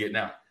when you're getting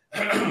out.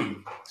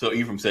 So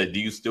Ephraim said, do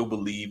you still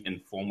believe in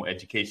formal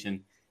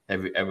education?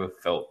 Have you ever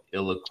felt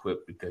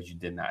ill-equipped because you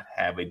did not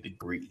have a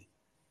degree?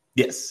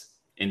 Yes,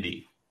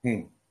 indeed.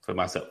 For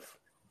myself.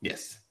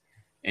 Yes,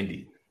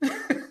 indeed.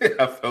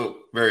 I felt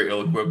very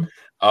ill-equipped.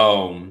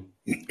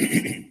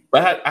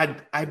 But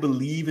I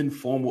believe in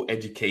formal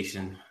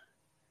education.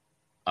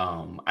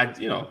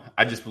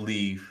 I just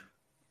believe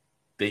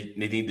they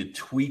need to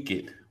tweak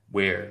it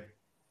where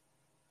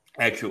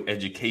actual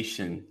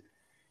education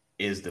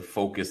is the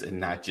focus and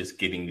not just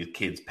getting the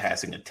kids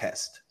passing a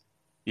test.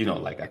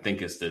 Like I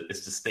think it's the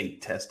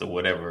state test or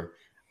whatever.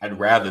 I'd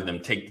rather them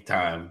take the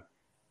time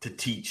to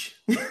teach,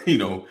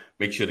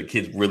 make sure the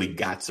kids really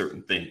got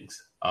certain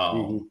things.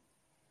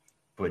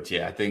 But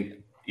yeah, I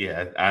think,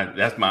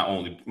 that's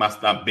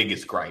my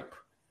biggest gripe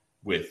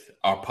with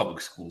our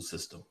public school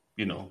system.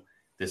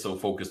 They're so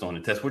focused on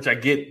the test, which I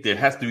get. There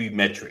has to be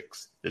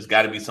metrics. There's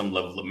got to be some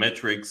level of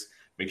metrics,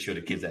 make sure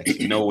the kids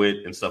actually know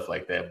it and stuff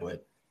like that.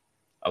 But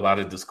a lot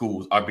of the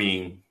schools are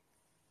being,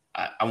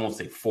 I won't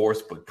say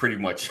forced, but pretty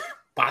much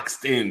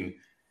boxed in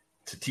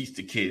to teach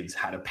the kids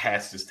how to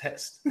pass this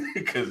test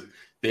because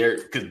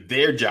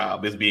their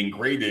job is being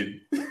graded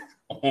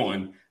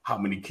on how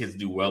many kids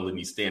do well in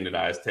these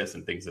standardized tests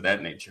and things of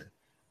that nature.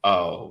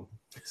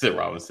 Sid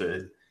Robbins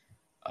said,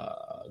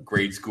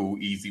 grade school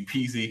easy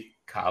peasy,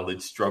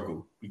 college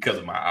struggle because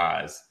of my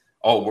eyes.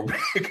 Oh,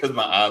 because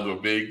my eyes were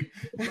big.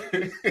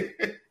 I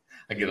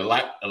get a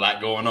lot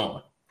going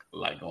on.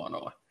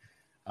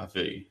 I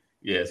feel you.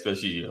 Yeah,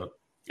 especially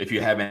if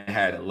you haven't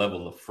had a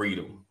level of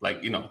freedom.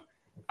 Like,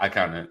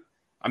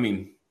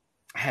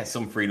 I had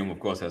some freedom, of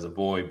course, as a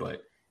boy,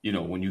 but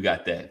when you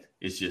got that,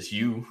 it's just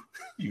you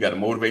got to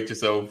motivate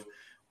yourself,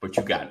 but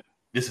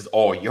this is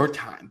all your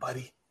time,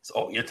 buddy. It's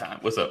all your time.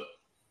 What's up?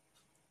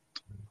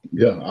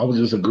 Yeah, I was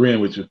just agreeing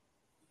with you.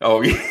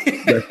 Oh, yeah.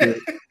 That's it.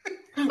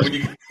 When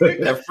you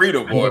that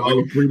freedom, boy.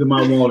 All the freedom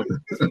I wanted.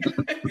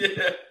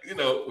 Yeah,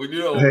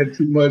 I had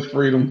too much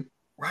freedom.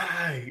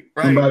 Right.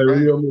 Somebody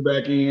reeled me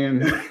back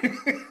in.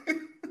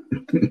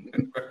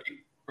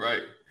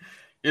 Right.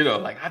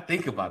 Like I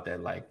think about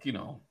that, like,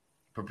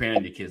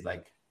 preparing your kids,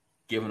 like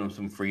giving them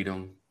some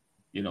freedom,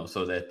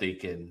 so that they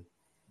can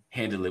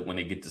handle it when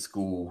they get to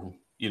school.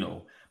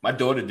 My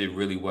daughter did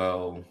really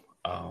well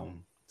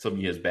some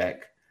years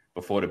back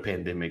before the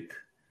pandemic.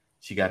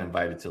 She got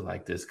invited to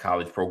like this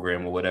college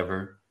program or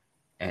whatever.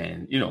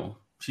 And,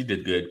 she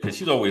did good because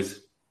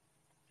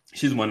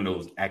she's one of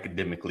those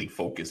academically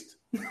focused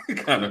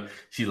kind of,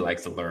 she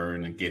likes to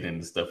learn and get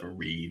into stuff and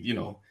read,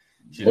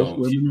 she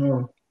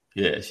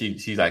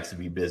likes to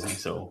be busy.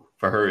 So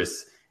for her,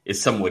 it's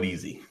somewhat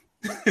easy.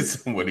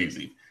 It's somewhat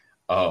easy.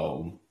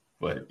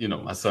 But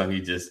my son,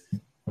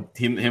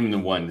 him and the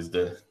one is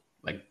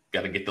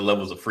got to get the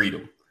levels of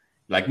freedom.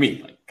 Like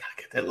me, like gotta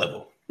get that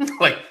level,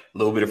 like a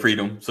little bit of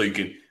freedom so you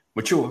can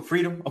mature.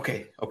 Freedom.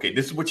 Okay.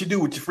 This is what you do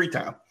with your free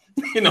time.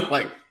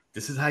 Like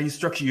this is how you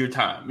structure your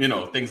time,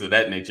 things of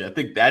that nature. I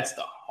think that's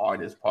the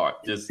hardest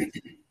part, just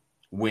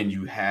when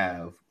you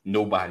have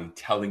nobody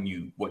telling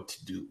you what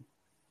to do,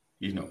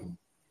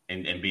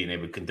 and being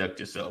able to conduct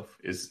yourself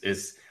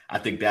is I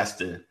think that's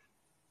the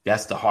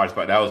hardest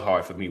part. That was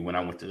hard for me when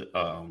I went to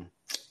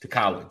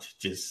college,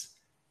 just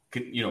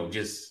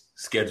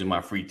schedule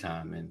my free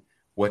time and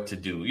what to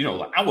do.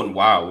 Like I wasn't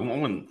wild.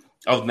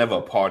 I was never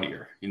a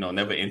partier,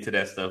 never into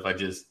that stuff. I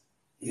just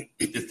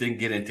didn't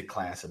get into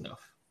class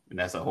enough. And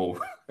that's a whole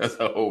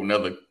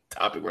nother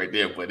topic right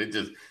there. But it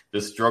just,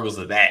 the struggles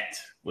of that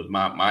was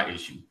my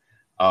issue.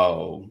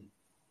 So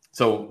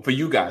for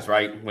you guys,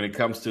 right, when it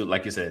comes to,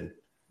 like you said,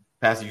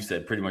 Pastor, you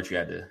said pretty much you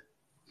had to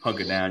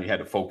hunker down, you had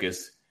to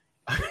focus.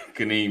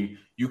 Kaneem,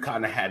 you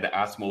kind of had the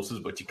osmosis,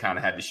 but you kind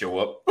of had to show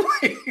up.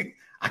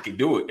 I can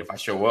do it if I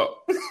show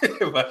up.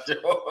 If I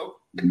show up,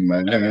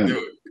 man, I can do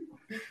it.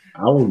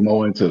 I was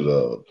more into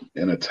the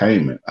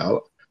entertainment. I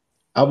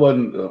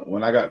wasn't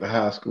when I got to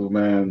high school,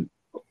 man.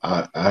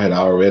 I had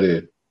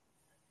already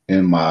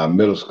in my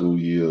middle school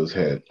years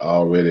had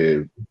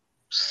already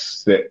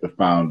set the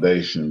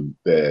foundation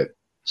that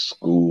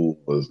school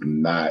was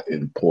not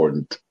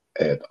important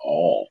at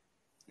all.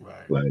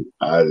 Right. Like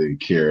I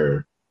didn't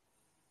care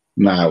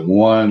not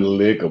one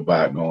lick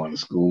about going to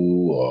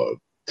school or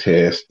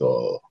test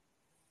or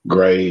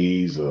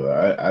grades, or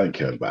I didn't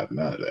care about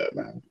none of that,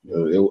 man.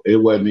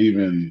 It wasn't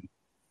even.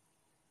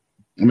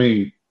 I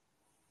mean,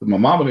 my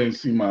mama didn't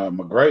see my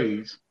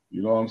grades.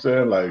 You know what I'm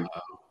saying? Like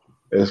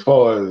as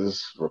far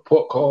as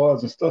report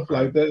cards and stuff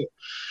like that.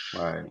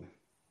 Right.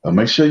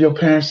 Make sure your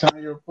parents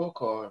sign your report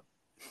card.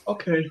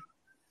 Okay.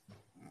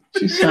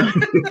 She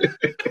signed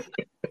it.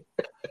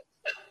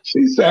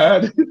 She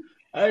signed it.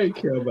 I didn't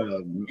care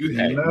about you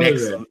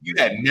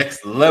had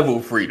next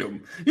level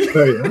freedom.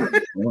 Hey,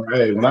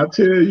 when I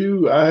tell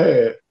you I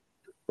had,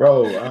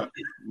 bro, I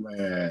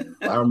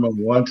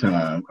remember one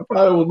time, I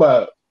probably was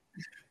about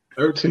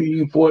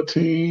 13,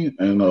 14,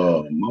 and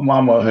my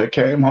mama had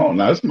came home.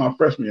 Now, this is my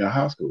freshman year of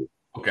high school.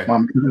 Okay.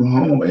 Mom came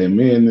home, and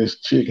me and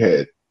this chick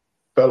had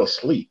fell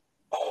asleep.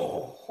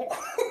 Oh.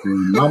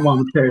 And my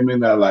mama came in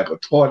there like a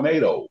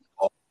tornado.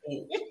 Oh.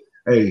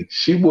 Hey,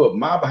 she whooped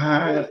my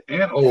behind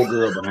and old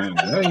girl behind.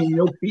 That ain't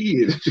your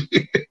kids.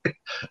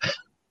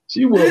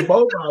 She whooped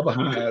both my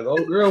behinds.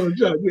 Old girl was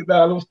trying to get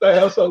down those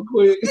stairs so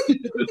quick.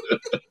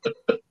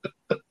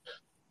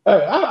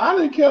 Hey, I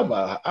didn't care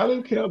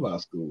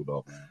about school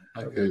though, man.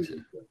 I got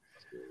you.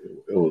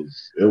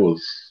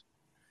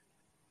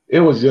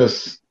 It was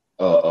just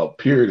a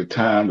period of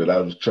time that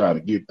I was trying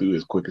to get through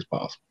as quick as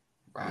possible.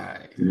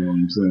 Right. You know what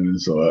I'm saying?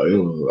 So it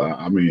was.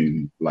 I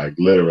mean, like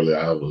literally,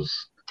 I was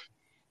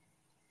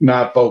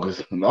not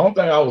focused. The only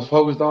thing I was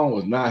focused on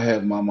was not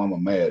having my mama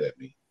mad at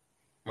me.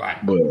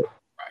 Right. But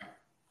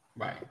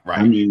right.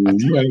 I mean, when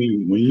you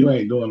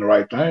ain't doing the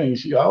right thing,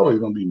 she always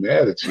gonna be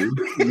mad at you.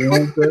 You know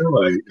what I'm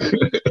saying?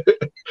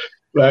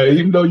 Like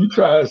even though you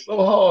tried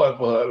so hard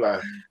for her,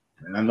 like,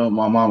 man, I know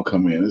my mom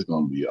come in, it's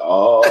gonna be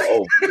all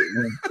over,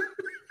 man.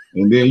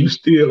 And then you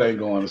still ain't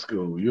going to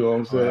school. You know what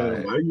I'm saying?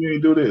 Right. Why you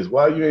ain't do this?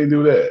 Why you ain't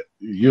do that?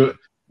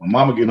 My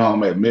mama getting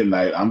home at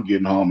midnight. I'm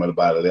getting home at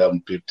about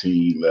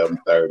 11:15,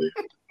 11:30.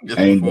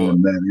 Ain't done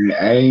nothing.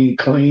 I ain't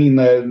clean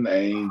nothing. I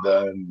ain't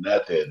done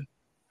nothing.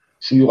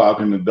 She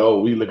walk in the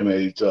door. We looking at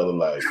each other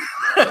like,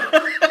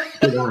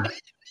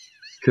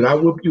 could I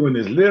whoop you in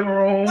this living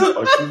room,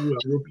 or should I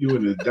whoop you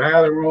in this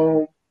dining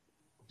room?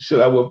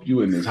 Should I whoop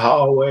you in this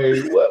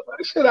hallway? What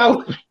should I?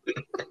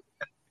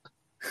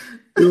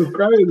 It was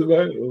crazy,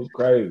 man. It was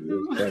crazy.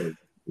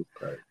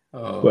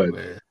 Oh, but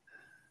man.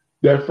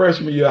 That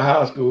freshman year of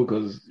high school,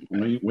 because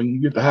when you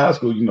get to high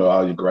school,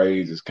 all your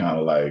grades is kind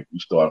of like you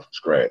start from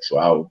scratch. So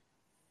I was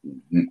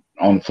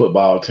on the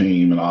football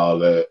team and all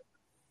that,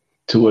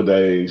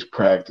 2-a-days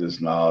practice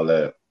and all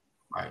that.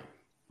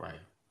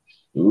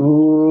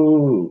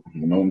 Ooh,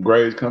 when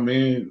grades come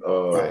in,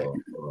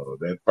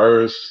 that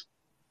first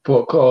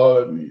report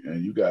card,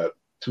 and you got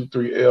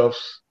 2-3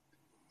 Fs,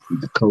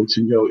 the coach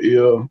in your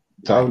ear,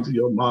 talking to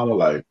your mama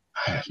like,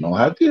 I have no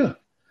idea.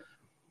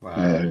 Wow.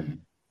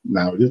 And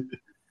now,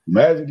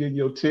 imagine getting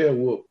your tail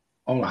whooped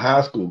on a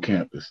high school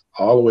campus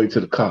all the way to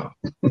the car.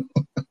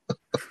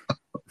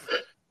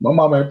 My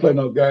mom ain't play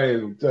no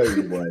games. I'm telling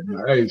you, boy.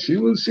 Hey, she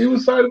was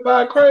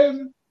certified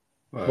crazy,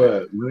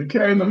 but when it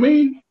came to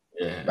me,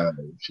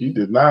 she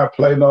did not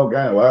play no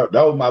game. Well,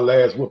 that was my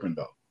last whooping,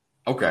 though.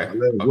 Okay. My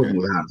last whooping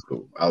was high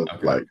school. I was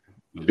like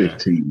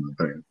 15,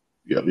 I think.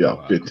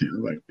 Yeah,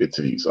 15. Like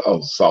 15. So I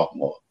was a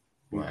sophomore.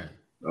 Right.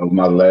 That was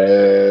my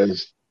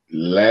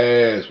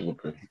last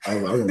whooping.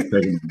 I wasn't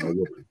taking no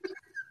whooping.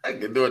 I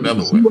can do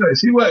another one.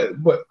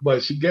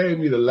 But she gave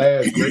me the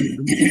last great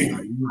beat.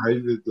 Like, you know how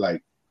you just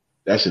like,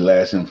 that should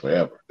last him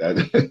forever.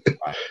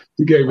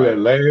 She gave me that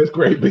last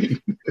great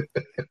beat.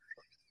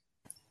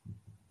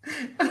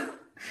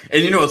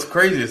 And you know what's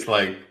crazy? It's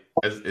like,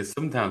 it's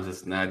sometimes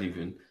it's not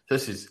even,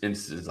 especially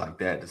instances like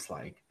that. It's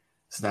like,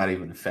 it's not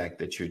even the fact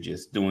that you're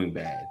just doing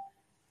bad,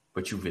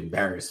 but you've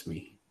embarrassed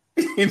me.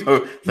 You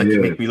know, like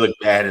you make me look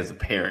bad as a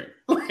parent.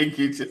 Like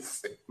you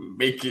just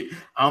make it,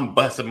 I'm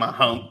busting my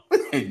hump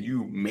and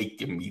you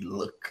making me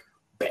look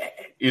bad,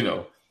 you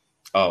know.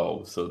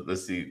 Oh, so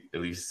let's see.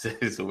 At least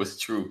so it's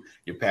true.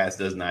 Your past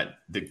does not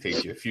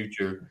dictate your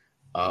future.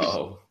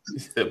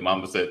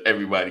 Mama said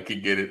everybody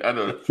can get it. I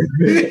don't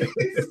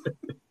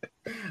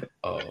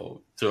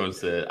know. Jordan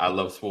said, I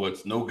love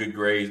sports. No good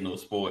grades, no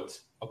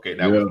sports. Okay,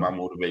 that was my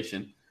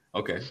motivation.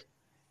 Okay.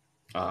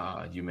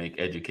 You make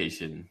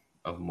education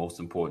of most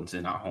importance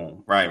in our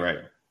home.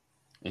 Right.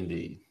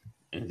 Indeed.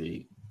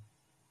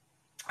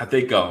 I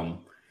think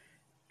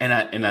and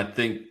I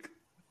think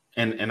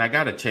and I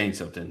gotta change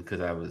something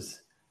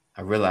because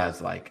I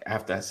realized like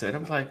after I said,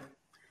 I'm like,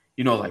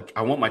 you know, like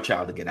I want my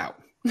child to get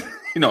out.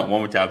 You know, I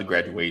want my child to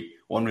graduate,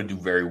 I want them to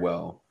do very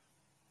well.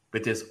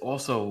 But there's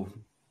also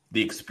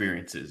the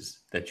experiences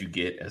that you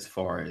get as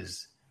far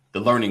as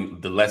the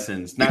learning, the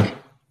lessons, not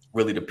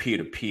really the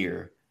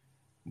peer-to-peer,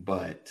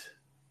 but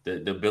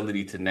the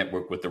ability to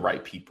network with the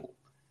right people.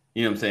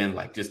 You know what I'm saying?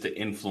 Like just the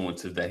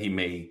influences that he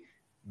may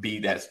be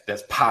that's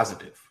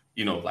positive,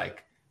 you know,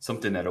 like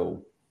something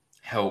that'll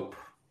help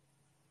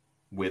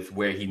with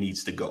where he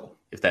needs to go,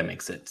 if that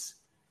makes sense.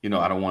 You know,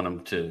 I don't want him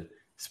to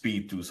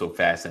speed through so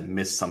fast and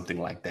miss something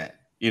like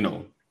that. You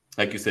know,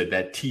 like you said,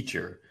 that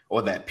teacher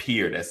or that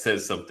peer that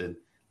says something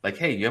like,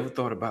 hey, you ever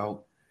thought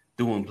about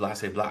doing blah,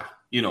 say blah,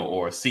 you know,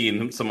 or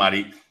seeing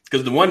somebody,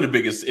 because one of the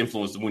biggest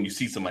influences when you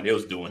see somebody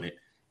else doing it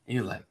and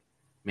you're like,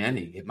 man, I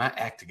need to get my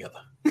act together.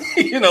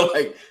 You know,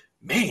 like,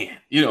 man,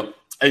 you know,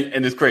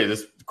 and it's crazy.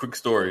 This quick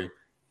story,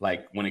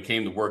 like when it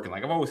came to working,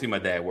 like I've always seen my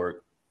dad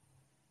work.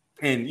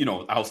 And, you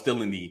know, I was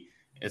still in the,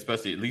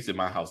 especially at least in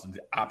my house,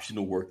 the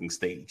optional working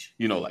stage.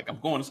 You know, like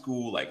I'm going to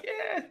school, like,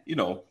 yeah, you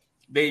know,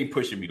 they ain't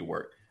pushing me to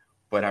work.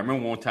 But I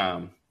remember one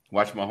time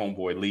watching my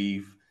homeboy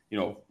leave, you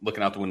know,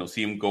 looking out the window,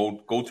 see him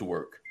go to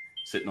work,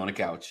 sitting on the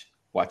couch,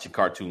 watching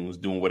cartoons,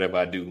 doing whatever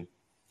I do,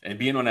 and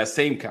being on that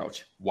same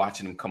couch,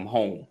 watching him come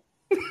home.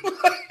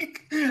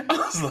 Like, I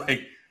was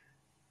like,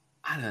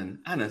 I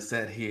done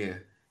sat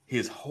here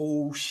his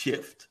whole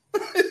shift.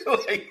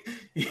 Like,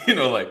 you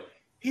know, like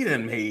he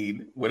done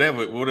made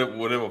whatever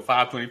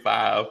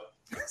 525,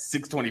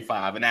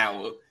 625 an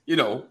hour, you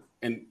know,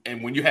 and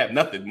when you have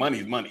nothing, money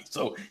is money.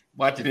 So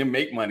watching him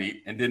make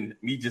money and then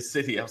me just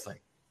sit here, I was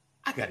like,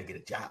 I gotta get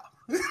a job.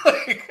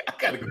 Like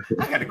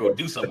I gotta go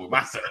do something with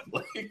myself.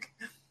 Like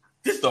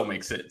this don't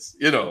make sense,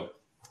 you know.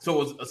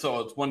 So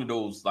it's one of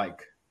those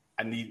like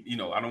I need, you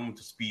know, I don't want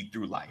to speed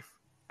through life.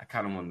 I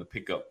kind of want to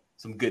pick up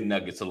some good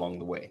nuggets along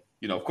the way.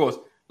 You know, of course,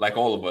 like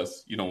all of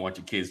us, you don't want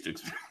your kids to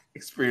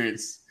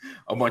experience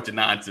a bunch of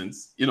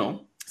nonsense. You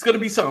know, it's going to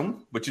be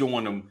some, but you don't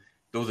want them,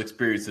 those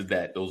experiences,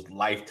 those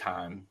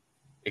lifetime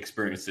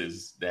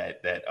experiences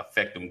that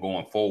affect them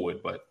going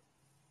forward. But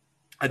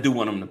I do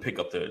want them to pick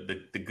up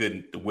the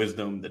good, the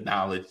wisdom, the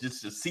knowledge,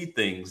 just to see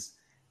things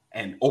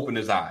and open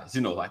his eyes,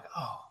 you know, like,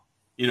 oh,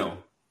 you know,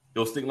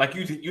 those things like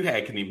you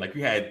had, Kaneem, like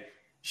you had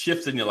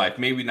shifts in your life,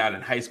 maybe not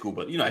in high school,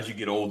 but, you know, as you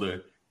get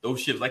older, those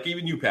shifts, like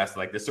even you, Pastor,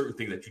 like there's certain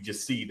things that you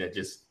just see that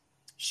just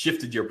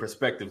shifted your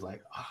perspective.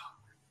 Like, oh,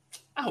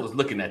 I was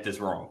looking at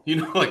this wrong. You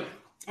know, like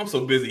I'm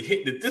so busy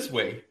hitting it this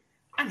way.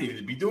 I needed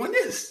to be doing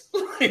this.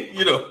 Like,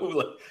 you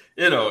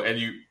know, and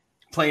you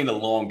playing the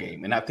long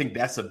game. And I think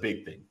that's a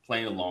big thing.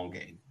 Playing the long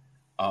game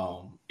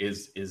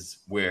is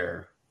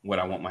where what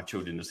I want my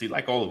children to see.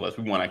 Like all of us,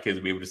 we want our kids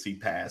to be able to see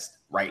past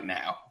right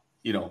now.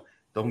 You know,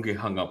 don't get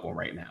hung up on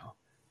right now,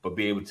 but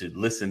be able to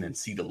listen and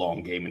see the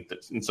long game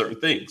in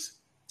certain things.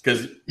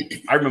 Because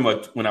I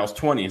remember when I was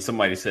 20 and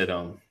somebody said,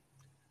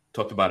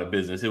 talked about a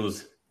business. It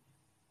was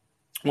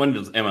one of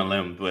those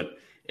MLM, but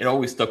it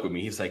always stuck with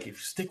me. He's like, if you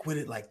stick with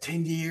it like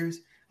 10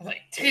 years, I was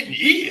like, 10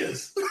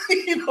 years?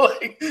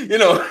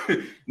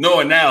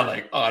 Knowing now,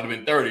 like, oh, I'd have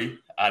been 30,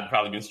 I'd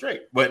probably been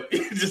straight. But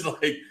it's just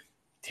like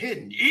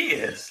 10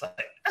 years,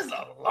 like that's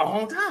a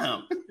long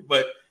time.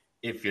 But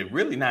if you're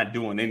really not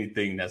doing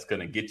anything that's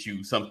going to get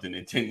you something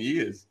in 10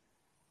 years,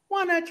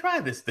 why not try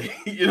this thing?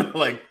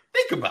 Like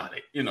think about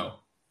it,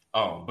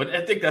 but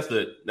I think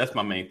that's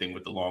my main thing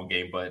with the long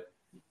game. But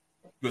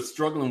with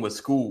struggling with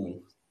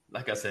school,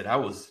 like I said,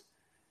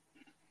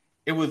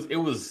 it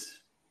was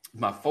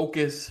my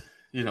focus,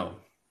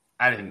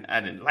 I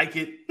didn't like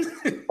it.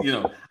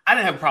 I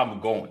didn't have a problem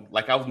going.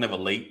 Like I was never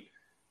late.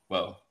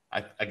 Well,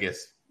 I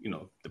guess,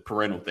 the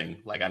parental thing,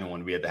 like I didn't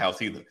want to be at the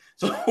house either.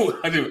 So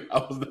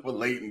I was never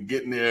late and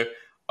getting there.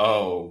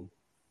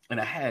 And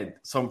I had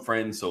some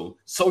friends. So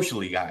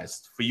socially,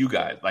 guys, for you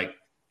guys, like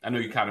I know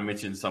you kind of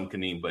mentioned some,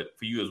 Kaneem, but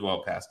for you as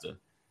well, Pastor,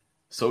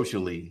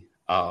 socially,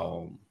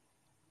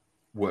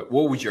 what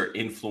was your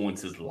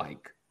influences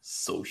like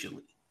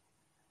socially?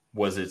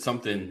 Was it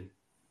something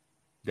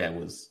that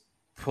was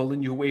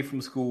pulling you away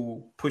from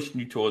school, pushing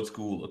you towards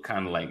school, or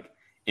kind of like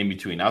in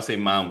between? I'll say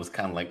mine was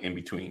kind of like in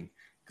between,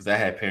 because I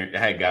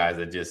had guys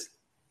that just,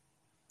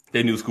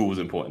 they knew school was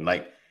important.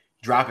 Like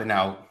dropping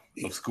out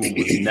of school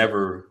was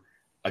never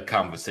a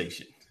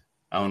conversation.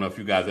 I don't know if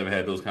you guys ever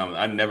had those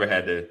conversations. I never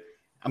had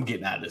I'm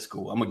getting out of this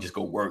school, I'm gonna just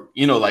go work.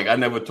 Like I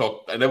never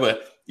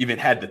even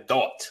had the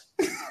thought.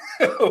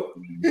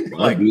 Like,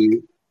 I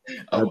did.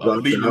 I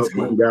dropped out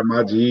and got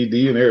my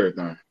GED and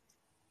everything.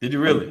 Did you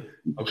really?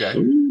 Okay.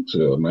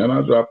 Sure, man.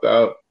 I dropped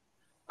out.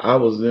 I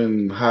was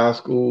in high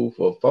school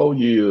for 4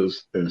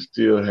 years and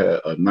still had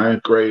a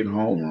 9th grade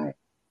homeroom.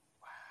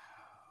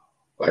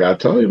 Wow. Like I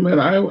told you, man,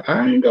 I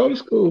ain't go to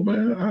school,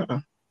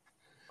 man.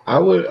 I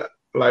would,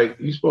 like,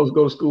 you supposed to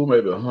go to school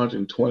maybe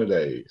 120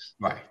 days.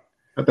 Right.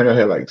 I think I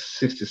had like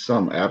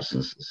 60-some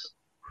absences.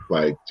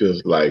 Like,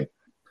 just like,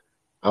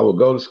 I would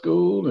go to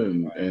school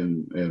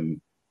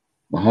and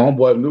my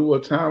homeboy knew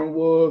what time it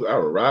was. I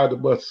would ride the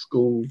bus to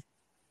school,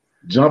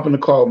 jump in the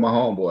car with my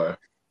homeboy.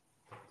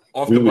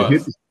 Off the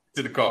bus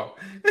to the car.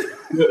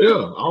 Yeah,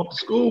 off the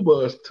school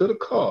bus to the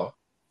car.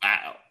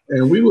 Wow.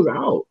 And we was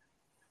out.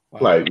 Wow.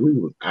 Like, we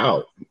was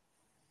out.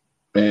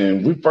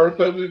 And we first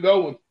place we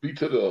go would be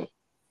to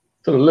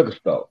the liquor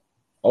store.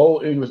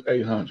 Old English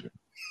 800.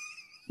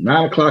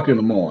 9 o'clock in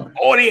the morning.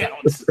 40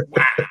 ounce.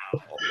 Wow.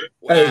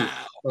 Hey,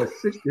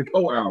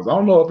 64 ounce. I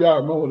don't know if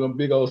y'all remember them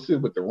big old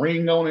shit with the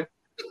ring on it.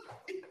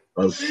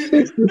 A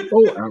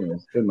 64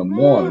 ounce in the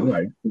morning,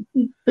 like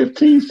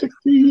 15,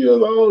 16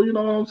 years old, you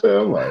know what I'm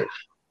saying? Like,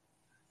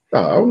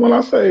 when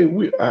I say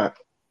when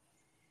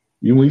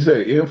you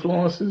say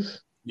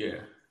influences, yeah.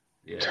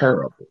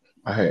 Terrible.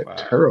 I had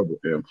terrible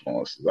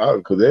influences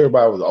because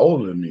everybody was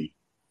older than me.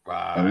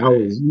 Right. And I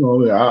was,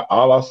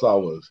 all I saw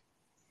was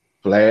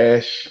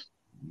flash,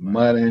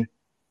 money,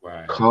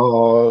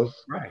 cars,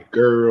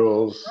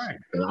 girls. Right.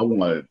 And I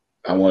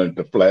wanted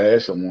the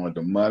flash, I wanted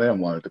the money, I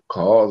wanted the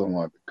cars, I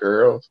wanted the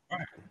girls.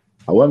 Right.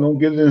 I wasn't gonna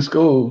get it in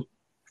school.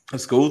 A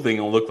school thing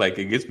don't look like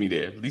it gets me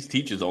there. These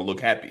teachers don't look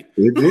happy.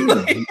 It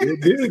didn't.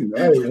 It didn't.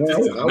 Hey, this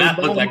does not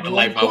look like the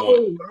life I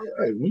want.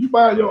 Hey, when you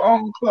buy your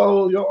own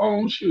clothes, your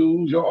own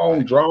shoes, your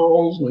own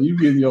drawers, when you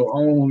get your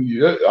own,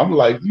 I'm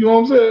like, you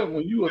know what I'm saying?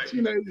 When you a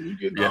teenager, you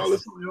get all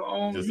this on your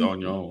own. Just on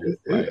your own.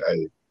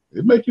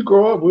 It make you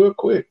grow up real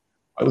quick.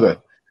 I was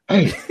like,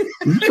 hey,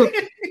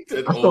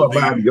 I started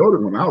buying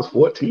deodorant when I was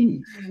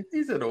 14.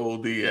 He said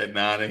old D at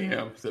 9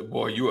 a.m. He said,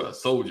 boy, you are a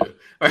soldier.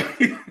 Back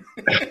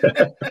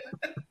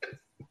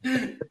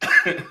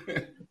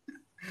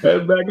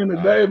in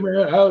the day,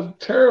 man, I was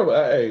terrible.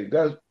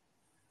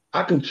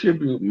 I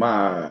contribute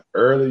my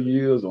early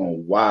years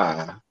on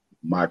why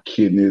my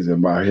kidneys and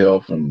my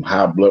health and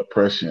high blood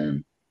pressure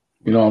and,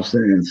 you know what I'm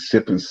saying,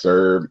 sipping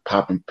syrup,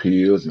 popping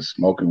pills and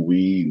smoking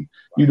weed.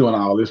 You doing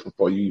all this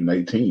before you even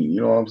 18.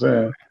 You know what I'm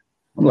saying?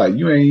 I'm like,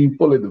 you ain't even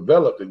fully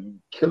developed and you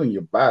killing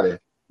your body.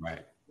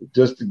 Right.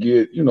 Just to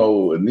get,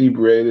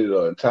 inebriated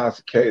or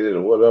intoxicated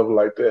or whatever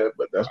like that.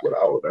 But that's what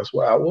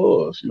I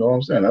was. You know what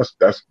I'm saying?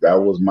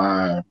 That was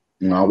my,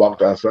 I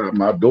walked outside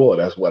my door.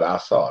 That's what I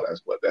saw.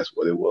 That's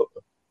what it was.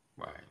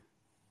 Right.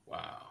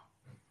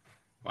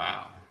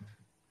 Wow.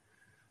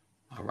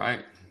 All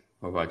right.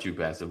 What about you,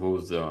 Pastor?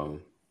 What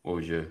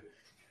was your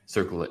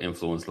circle of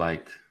influence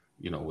like?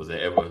 Was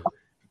there ever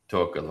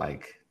talk of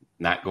like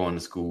not going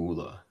to school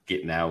or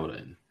getting out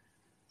and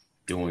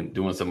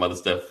doing some other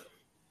stuff?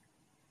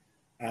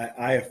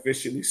 I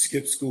officially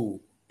skipped school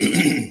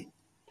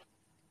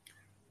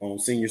on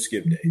senior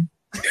skip day.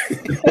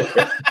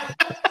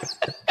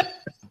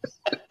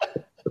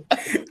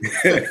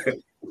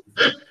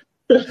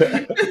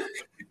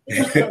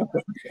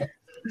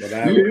 But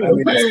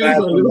aside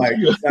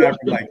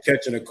from like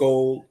catching a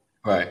cold,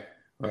 right.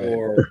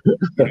 Or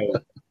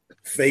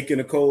faking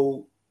a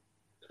cold,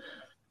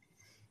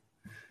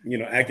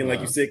 acting like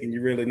you're sick and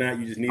you're really not.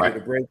 You just needed a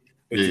break,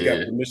 but you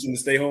got permission to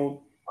stay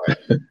home. Right.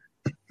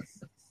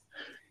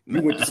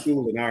 You went to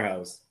school in our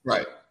house,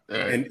 right?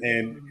 And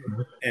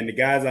the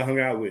guys I hung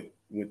out with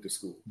went to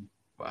school.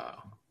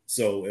 Wow.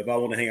 So if I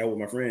want to hang out with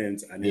my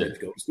friends, I needed to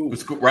go to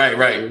school. Right.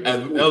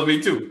 That was me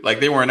too.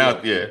 Like they weren't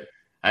out. Yeah,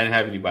 I didn't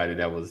have anybody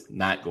that was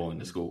not going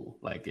to school.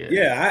 Like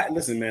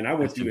listen, man, I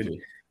went through it.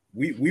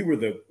 We were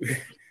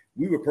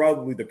we were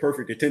probably the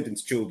perfect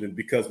attendance children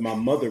because my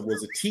mother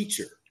was a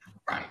teacher.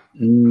 Right.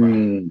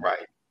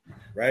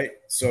 Right.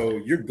 So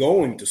you're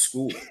going to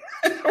school.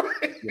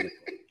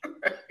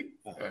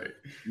 Right.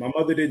 My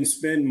mother didn't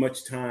spend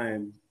much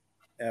time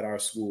at our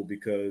school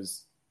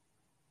because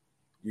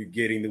you're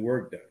getting the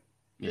work done.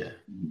 Yeah.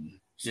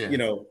 You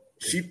know,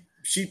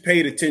 she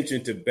paid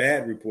attention to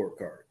bad report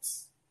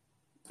cards.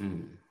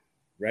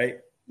 Right.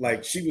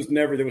 Like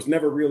there was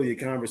never really a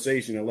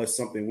conversation unless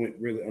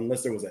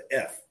there was an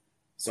F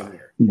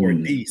somewhere or a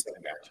D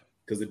somewhere,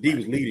 because the D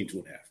was leading to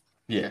an F.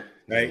 Yeah.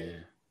 Right.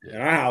 Yeah.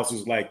 And our house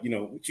was like,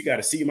 what you got,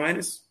 a C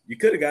minus? You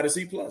could have got a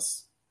C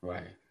plus.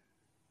 Right.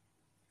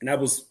 And that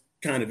was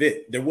kind of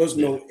it. There was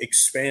no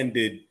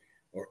expanded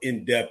or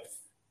in-depth,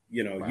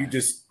 you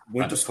just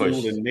went to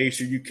school and made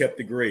sure you kept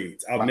the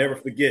grades. I'll never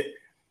forget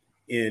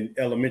in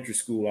elementary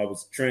school, I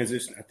was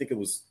transitioning. I think it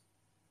was,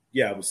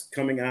 I was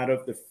coming out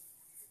of the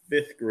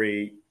 5th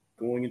grade,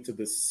 going into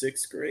the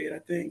 6th grade, I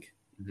think.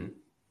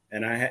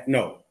 And I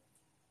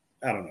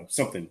don't know,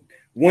 something.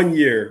 One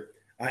year,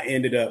 I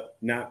ended up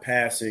not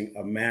passing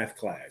a math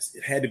class.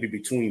 It had to be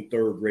between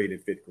 3rd grade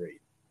and 5th grade.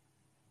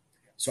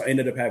 So I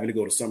ended up having to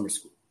go to summer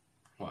school.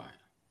 Why?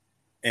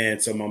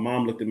 And so my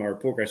mom looked at my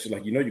report card. She's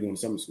like, you're going to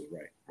summer school,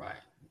 right? Right.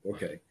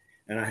 Okay.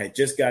 And I had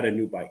just got a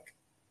new bike.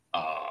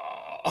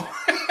 Oh.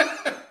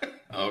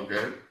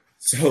 Okay.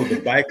 So the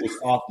bike was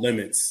off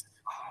limits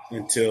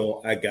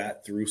until I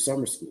got through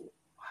summer school.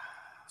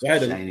 So I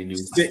had to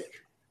sit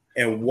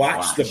and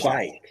watch the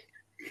bike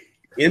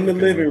in the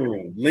living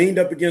room, leaned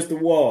up against the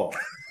wall.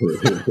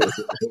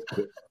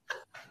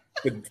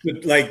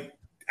 but like,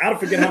 I don't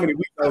forget how many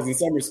weeks I was in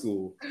summer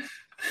school.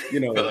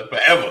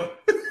 Forever.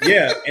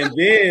 Yeah. And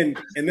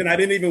then I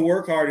didn't even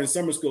work hard in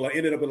summer school. I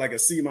ended up with like a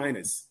C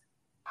minus.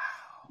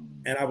 Wow.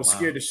 And I was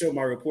scared to show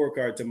my report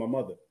card to my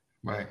mother.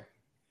 Right.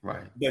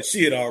 But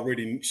she had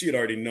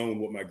already known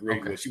what my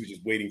grade was. She was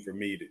just waiting for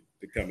me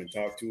to come and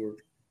talk to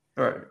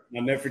her. Right.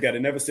 I'll never forget. I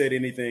never said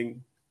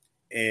anything.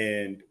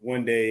 And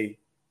one day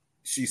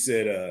she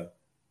said,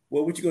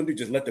 well, what you going to do?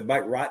 Just let the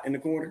bike rot in the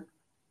corner?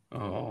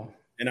 Oh.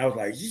 And I was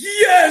like,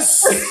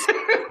 yes!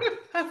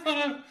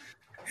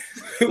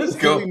 Let's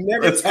go. We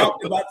never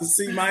talked about the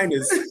C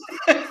minus.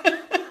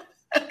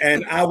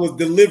 And I was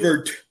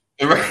delivered.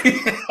 Right.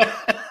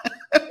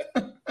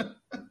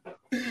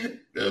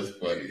 That's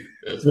funny.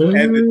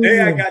 And the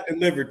day I got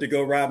delivered to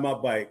go ride my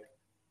bike,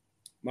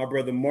 my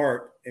brother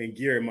Mark and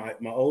Gary, my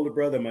older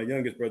brother, my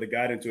youngest brother,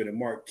 got into it, and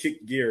Mark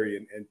kicked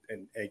Gary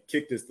and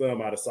kicked his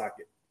thumb out of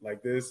socket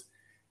like this,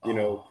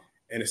 know.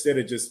 And instead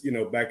of just,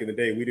 back in the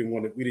day, we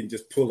didn't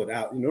just pull it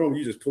out.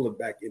 You just pull it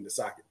back in the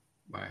socket.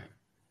 Right.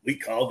 We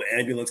called the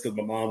ambulance because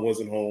my mom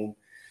wasn't home.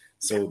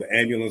 So the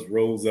ambulance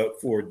rolls up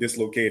for a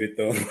dislocated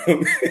thumb.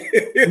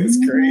 It was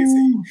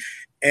crazy.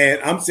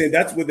 And I'm saying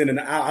that's within an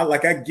hour.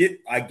 Like I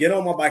get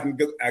on my bike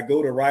and I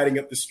go to riding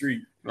up the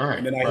street. Right,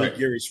 and then I hear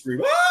Gary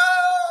scream,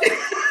 ah!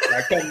 And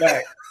I come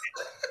back.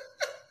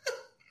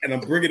 And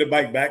I'm bringing the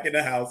bike back in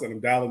the house and I'm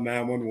dialing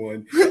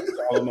 911,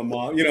 calling my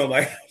mom,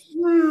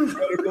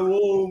 gotta go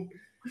home.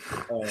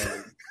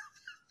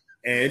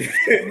 And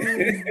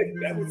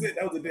that was it.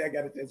 That was the day I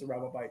got a chance to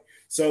ride my bike.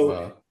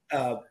 So,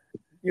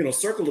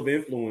 circle of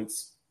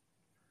influence,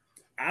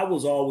 I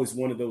was always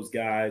one of those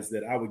guys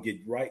that I would get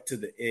right to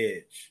the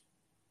edge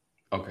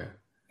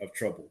of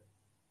trouble.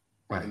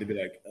 Right. And they'd be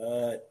like,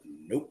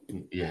 nope.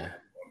 Yeah.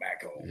 I'm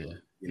back home. Yeah.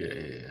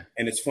 Yeah.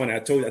 And it's funny. I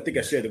think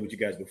I shared that with you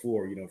guys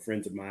before.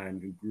 Friends of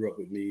mine who grew up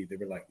with me, they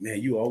were like, man,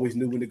 you always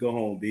knew when to go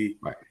home, B.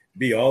 Right.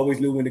 B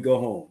always knew when to go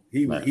home.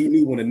 He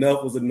knew when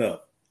enough was enough.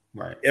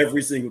 Right.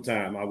 Every single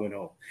time I went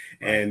home.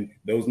 Right. And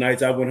those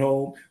nights I went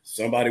home,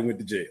 somebody went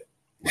to jail.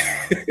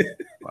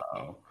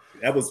 Wow.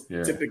 That was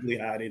typically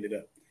how it ended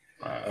up.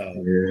 Wow.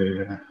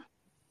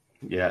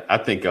 Yeah. I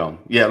think a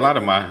lot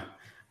of my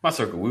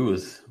circle, we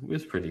was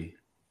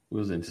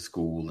into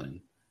school, and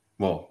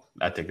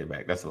I take that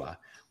back. That's a lie.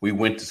 We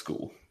went to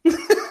school.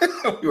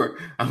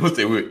 I would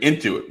say we were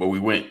into it, but we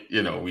went,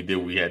 we did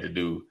what we had to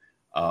do.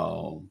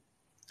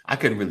 I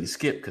couldn't really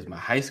skip because my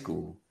high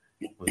school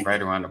was right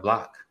around the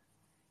block.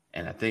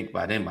 And I think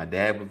by then my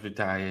dad was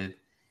retired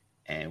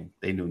and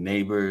they knew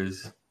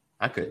neighbors.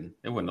 I couldn't.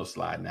 There wasn't no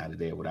sliding out of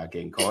there without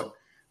getting caught.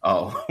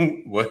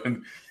 And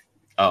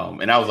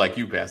I was like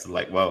you, Pastor,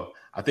 like, well,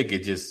 I think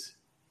it just,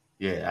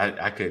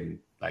 I couldn't,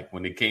 like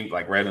when it came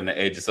like right on the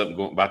edge of something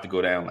about to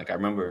go down. Like I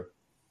remember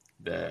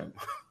my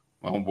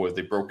homeboys,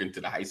 they broke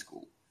into the high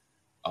school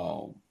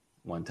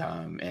one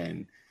time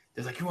and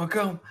they're like, you want to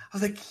come? I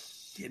was like,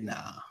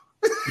 nah.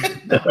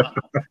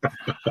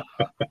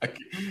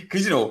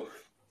 Because,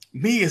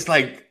 me, it's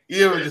like,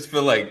 you ever just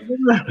feel like,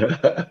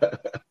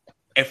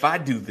 if I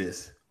do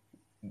this,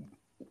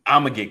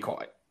 I'm going to get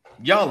caught.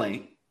 Y'all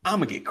ain't. I'm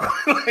going to get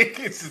caught. Like,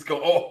 it's just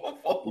going all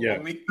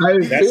on me.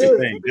 That's the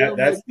thing.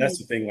 That's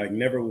the thing. Like,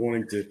 never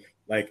wanting to,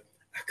 like,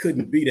 I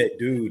couldn't be that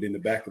dude in the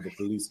back of a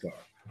police car.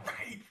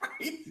 Right.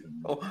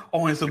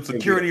 Or in some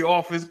security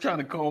office trying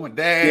to call my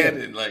dad.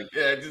 And, like,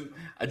 I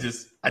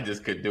just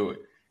couldn't do it.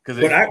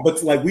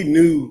 But like, we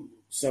knew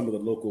some of the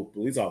local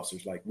police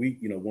officers. Like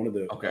one of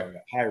the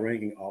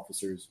high-ranking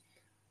officers,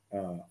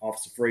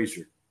 Officer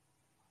Frazier.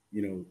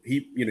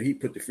 He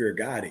put the fear of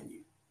God in you.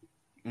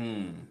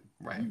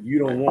 Right. You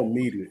don't want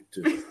me to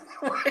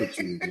put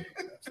you in jail.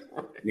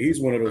 Right.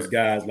 He's one of those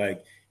guys.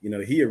 Like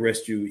he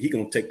arrests you. He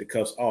gonna take the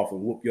cuffs off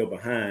and whoop your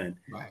behind.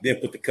 Right. Then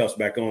put the cuffs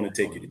back on and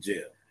take you to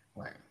jail.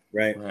 Right.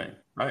 Right. Right.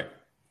 Right.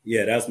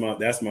 Yeah, that's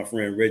my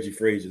friend Reggie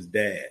Frazier's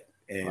dad,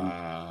 and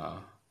I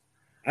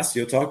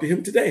still talk to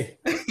him today.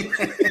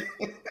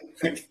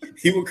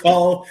 He would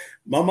call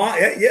my mom.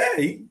 Yeah,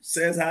 he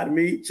says hi to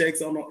me,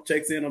 checks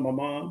in on my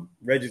mom.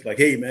 Reggie's like,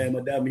 "Hey man,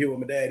 I'm here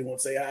with my dad. He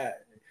wants to say hi."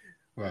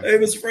 Right. Hey,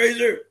 Mr.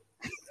 Frazier,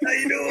 how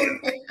you doing?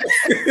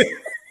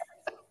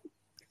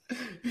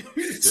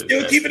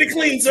 Still keeping it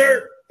clean,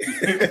 sir.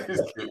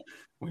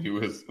 when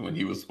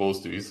he was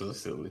supposed to. He's so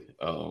silly.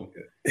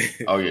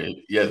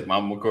 Yes,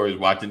 Mama McCoy is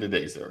watching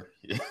today, sir.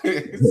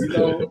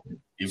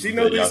 She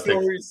knows these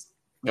stories.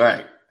 All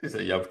right. He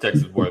said, y'all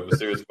Texas boys were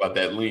serious about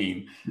that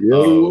lean.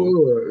 Yeah, we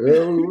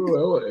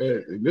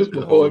were. This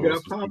before it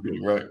got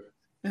popular.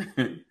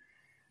 Right.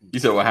 You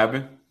said what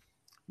happened?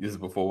 This is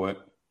before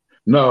what?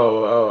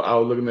 No, I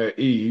was looking at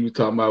E. He was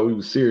talking about we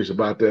were serious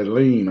about that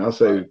lean. I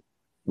say,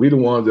 we the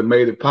ones that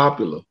made it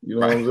popular. You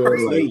know what I'm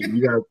saying? Like,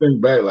 you got to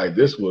think back, like,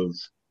 this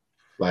was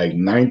like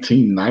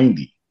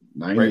 1990,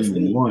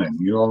 91.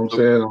 You know what I'm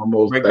saying?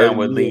 Almost break down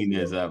what lean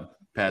is.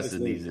 Pastor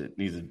needs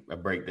a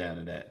breakdown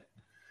of that.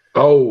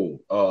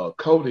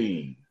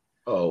 Codeine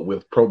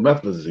with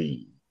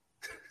promethazine.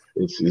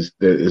 It's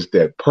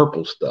that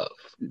purple stuff.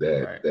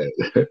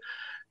 That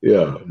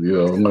yeah,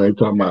 when they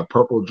talking about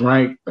purple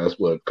drink, that's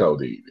what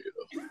codeine is.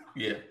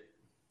 Yeah.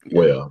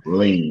 Well,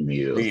 lean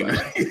is. Lean.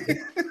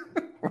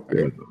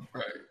 Right.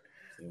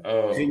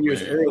 10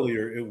 years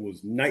earlier, it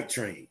was Night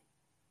Train.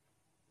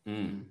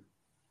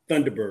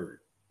 Thunderbird.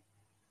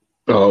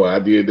 Oh, I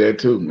did that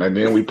too. And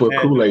then we put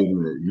Kool-Aid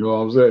in it. You know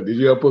what I'm saying? Did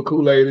you ever put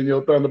Kool-Aid in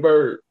your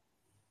Thunderbird?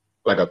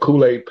 Like a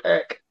Kool-Aid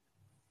pack?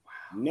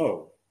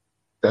 No.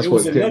 That's it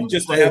was enough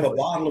just to have a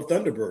bottle of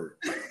Thunderbird.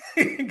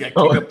 Gotta keep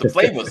up the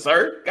flavor,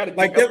 sir. That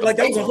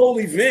was a whole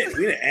event.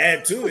 We didn't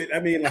add to it. I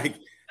mean, like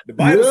the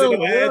Bible said,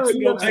 don't add to,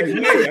 don't take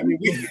away. I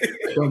mean,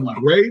 some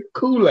grape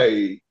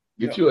Kool-Aid.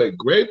 Get you a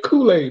grape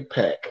Kool-Aid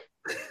pack,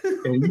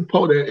 and you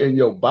pour that in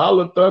your bottle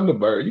of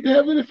Thunderbird. You can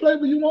have any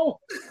flavor you want.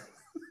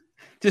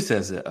 Just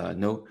as a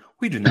note,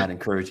 we do not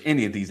encourage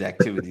any of these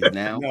activities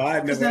now.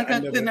 No,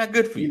 they're not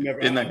good for you.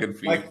 They're not good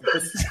for you.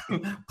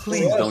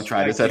 Please don't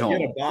try this at home.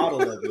 Get a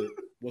bottle of it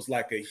was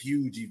like a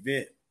huge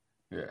event.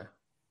 Yeah.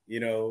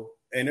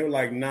 And there were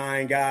like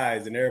 9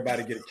 guys, and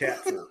everybody get a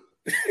capful.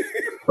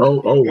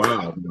 Oh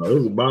wow! No, it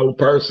was a bottle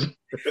person.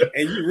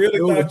 And you really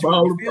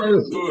thought you were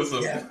feeling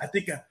something? Yeah, I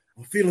think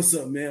I'm feeling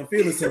something, man. I'm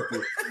feeling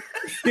something.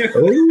 Yeah,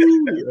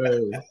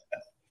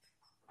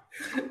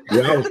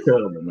 I was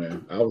terrible,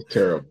 man. I was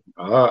terrible.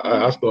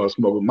 I started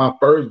smoking. My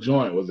first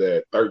joint was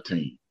at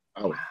 13.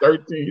 I was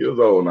 13 years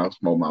old, and I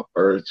smoked my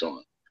first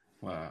joint.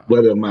 Wow.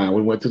 Buddy of mine,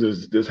 we went to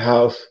this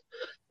house.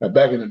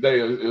 Back in the day,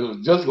 it was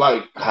just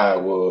like how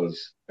it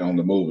was on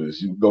the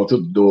movies. You go to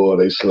the door,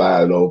 they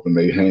slide it open,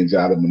 they hand you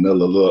out a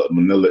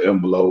manila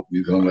envelope.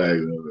 You come back.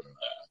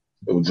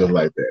 It was just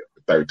like that.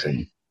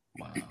 13.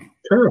 Wow.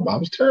 Terrible. I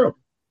was terrible.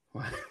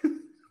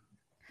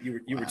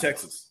 You were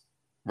Texas.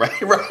 Right.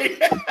 I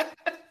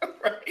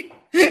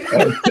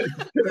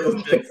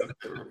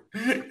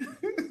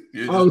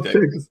was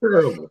Texas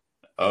terrible.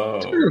 Oh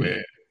terrible.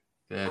 Man,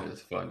 that is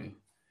funny.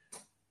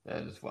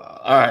 That is wild.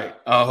 All right.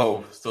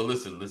 So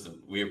listen.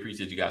 We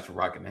appreciate you guys for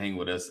rocking and hang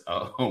with us.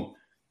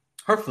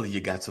 Hopefully you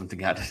got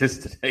something out of this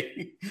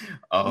today.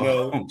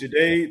 No,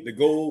 today the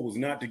goal was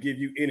not to give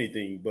you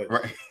anything but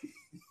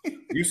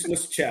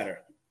useless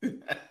chatter.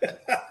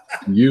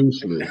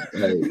 Useless.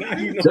 Hey,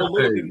 you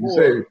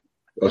say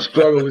a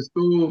struggle in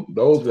school.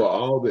 Those were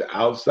all the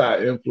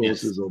outside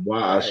influences of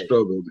why I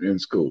struggled in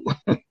school.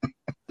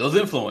 Those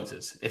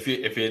influences. If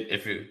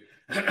you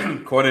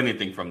caught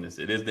anything from this,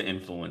 it is the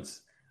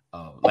influence.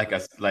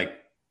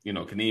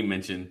 Kaneem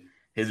mentioned,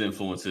 his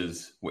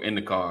influences were in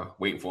the car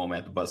waiting for him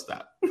at the bus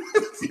stop.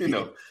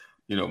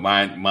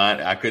 Mine.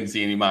 I couldn't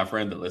see any of my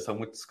friends unless I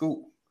went to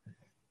school.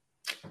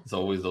 It's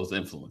always those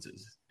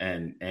influences,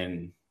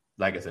 and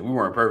like I said, we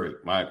weren't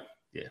perfect.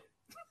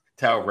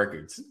 Tower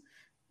Records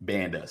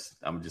banned us.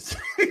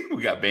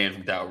 We got banned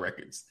from Tower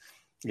Records.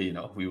 We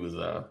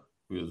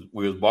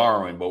was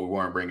borrowing, but we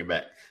weren't bringing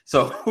back.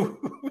 So.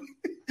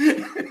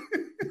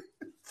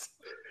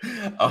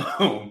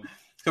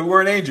 So we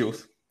weren't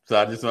angels. So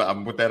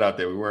I'm put that out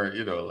there. We weren't,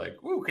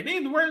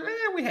 Canadian word.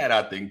 We had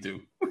our thing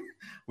too.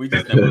 we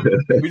just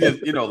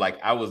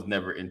I was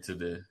never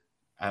into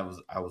I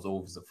was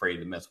always afraid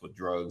to mess with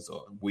drugs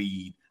or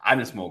weed. I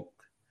didn't smoke.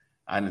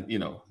 I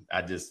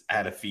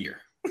had a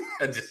fear.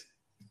 I just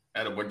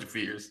had a bunch of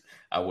fears.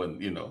 I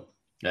wouldn't,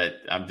 that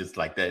I'm just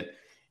like that.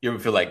 You ever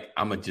feel like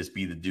I'm gonna just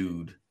be the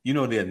dude?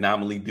 The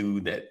anomaly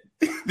dude that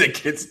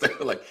gets there,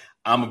 like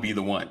I'm gonna be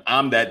the one.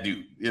 I'm that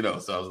dude,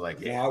 So I was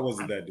like, I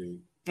wasn't that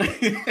dude.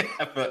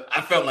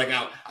 I felt like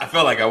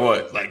I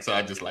was like, so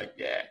I just like,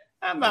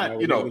 I'm not,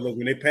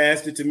 when they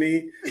passed it to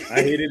me,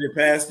 I hit it and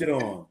passed it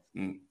on.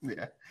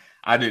 Yeah.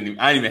 I didn't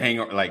even hang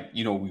on. Like,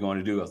 we're going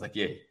to do. I was like,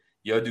 yeah,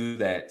 you'll do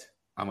that.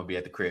 I'm going to be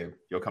at the crib.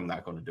 You'll come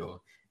knock on the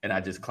door. And I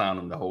just clown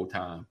them the whole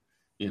time,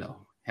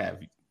 have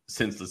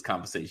senseless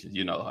conversations.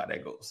 You know how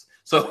that goes.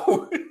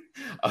 So,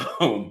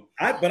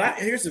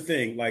 here's the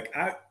thing. Like,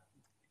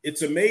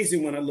 it's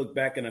amazing when I look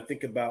back and I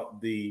think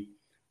about the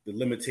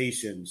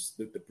limitations,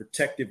 the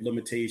protective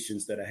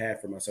limitations that I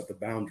had for myself, the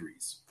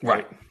boundaries.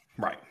 Right.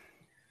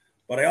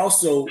 But I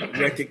also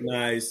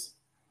recognize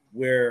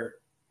where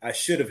I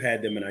should have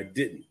had them and I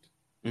didn't.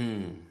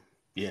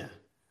 Yeah.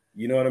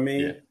 You know what I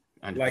mean? Yeah.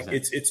 100%. Like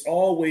it's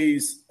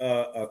always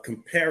a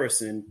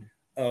comparison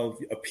of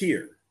a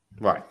peer.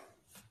 Right.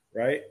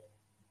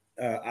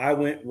 I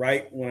went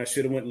right when I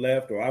should have went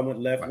left, or I went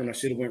left when I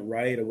should have went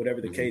right, or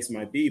whatever the case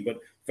might be. But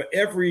for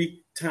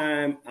every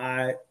time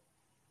I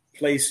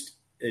placed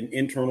an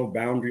internal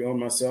boundary on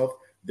myself,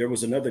 there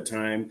was another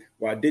time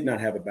where I did not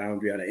have a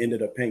boundary and I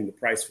ended up paying the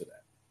price for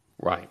that.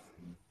 Right.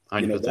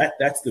 100%.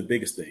 That's the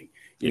biggest thing.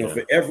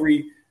 For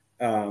every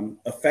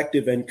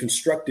effective and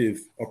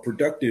constructive or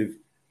productive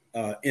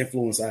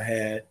influence I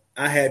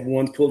had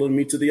one pulling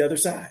me to the other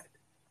side.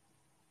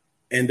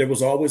 And there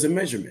was always a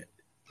measurement,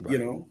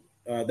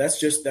 that's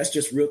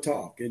just real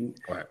talk. And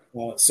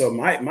so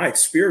my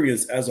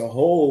experience as a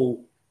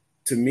whole,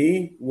 to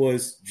me,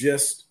 was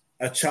just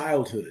a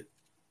childhood.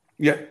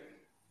 Yeah.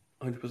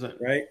 100%.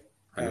 Right.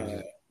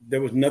 100%.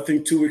 There was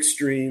nothing too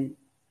extreme,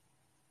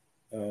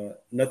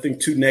 nothing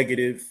too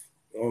negative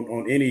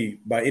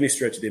by any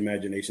stretch of the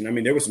imagination. I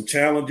mean, there were some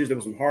challenges, there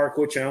were some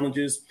hardcore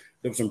challenges,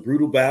 there were some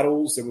brutal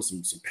battles, there was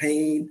some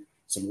pain,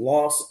 some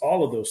loss,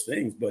 all of those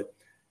things, but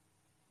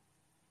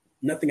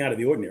nothing out of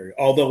the ordinary.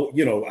 Although,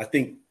 I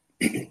think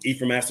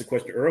Ephraim asked the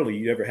question earlier,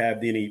 you ever have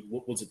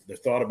what was it, the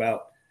thought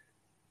about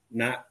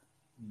not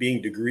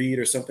being degreed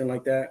or something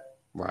like that?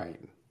 Right.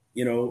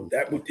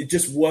 It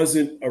just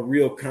wasn't a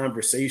real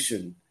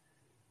conversation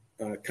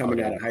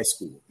coming out of high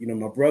school.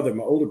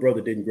 My older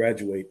brother didn't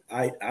graduate.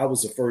 I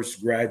was the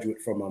first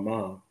graduate from my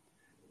mom,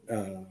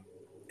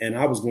 and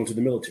I was going to the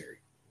military.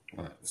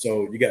 Right.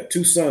 So you got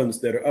two sons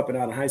that are up and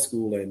out of high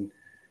school, and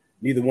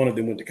neither one of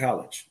them went to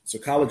college. So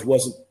college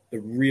wasn't the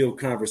real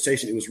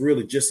conversation. It was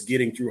really just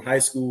getting through high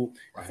school,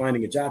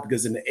 finding a job,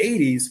 because in the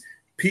 80s,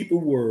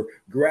 people were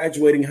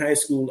graduating high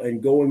school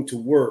and going to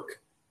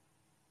work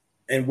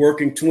and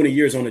working 20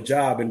 years on a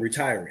job and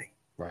retiring.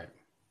 Right.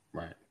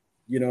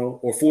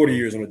 Or 40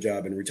 years on a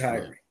job and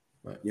retiring.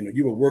 Right.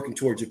 You were working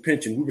towards your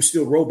pension. We were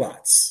still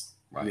robots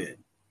then,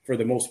 for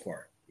the most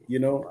part,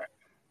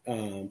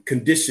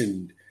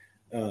 conditioned.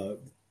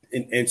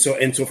 And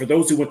so for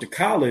those who went to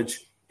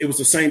college, it was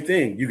the same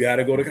thing. You got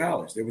to go to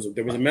college. There was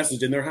a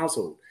message in their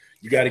household.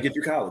 You got to get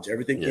through college.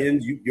 Everything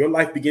ends. Your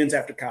life begins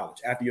after college,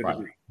 after your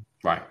degree.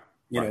 Right.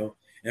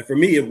 And for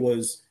me, it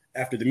was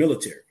after the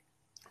military.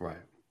 Right.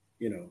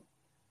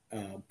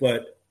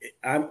 But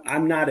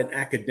I'm not an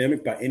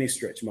academic by any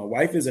stretch. My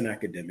wife is an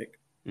academic.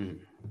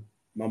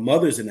 My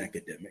mother's an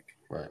academic.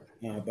 Right.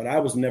 But I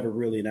was never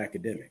really an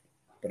academic.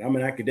 But I'm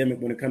an academic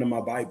when it comes to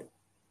my Bible.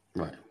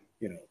 Right.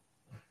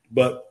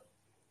 But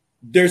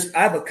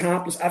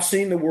I've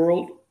seen the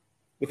world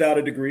without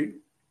a degree.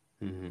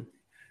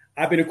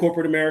 I've been in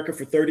corporate America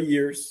for 30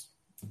 years.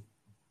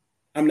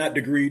 I'm not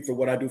degreed for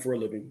what I do for a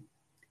living.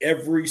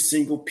 Every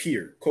single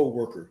peer,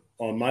 co-worker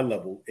on my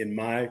level, in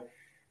my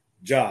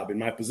job, in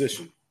my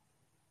position,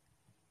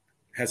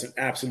 has an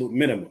absolute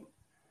minimum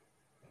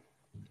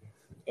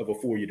of a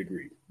 4-year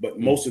degree, but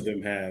most of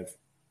them have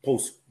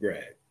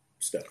post-grad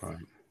stuff. Right.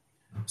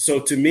 So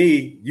to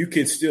me, you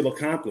can still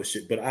accomplish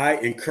it, but I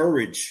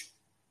encourage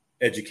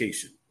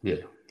education. Yeah.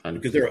 100%.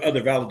 Because there are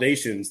other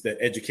validations that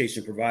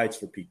education provides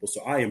for people.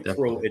 So I am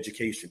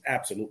pro-education.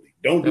 Absolutely.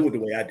 Don't do it the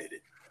way I did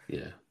it.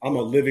 Yeah. I'm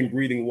a living,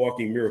 breathing,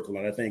 walking miracle,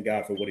 and I thank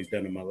God for what he's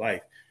done in my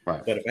life.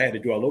 Right. But if I had to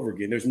do all over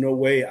again, there's no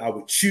way I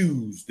would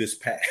choose this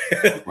path.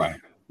 Right.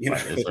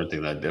 There's certain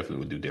things I definitely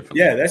would do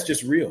differently. Yeah, that's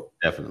just real.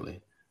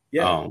 Definitely.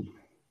 Yeah.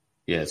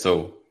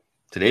 So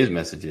today's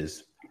message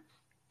is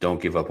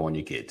don't give up on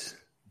your kids.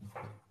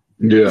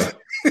 Yeah.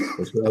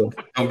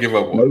 Don't give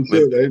up on them.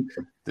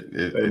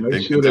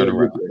 Make sure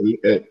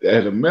that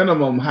at a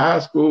minimum high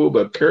school,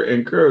 but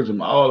encourage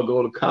them all to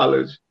go to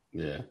college.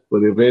 Yeah.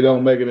 But if they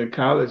don't make it in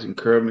college,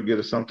 encourage them to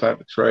get some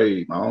type of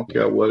trade. I don't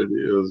care what it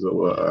is.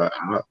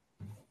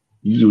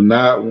 You do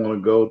not want to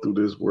go through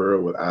this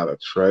world without a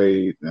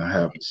trade and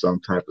having some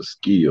type of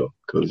skill,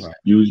 because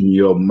using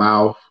your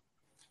mouth,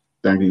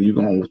 thinking you're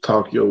going to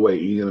talk your way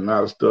in and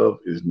out of stuff,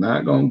 is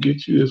not going to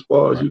get you as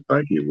far as you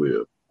think it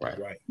will.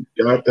 Right. You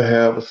got to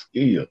have a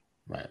skill.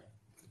 Right.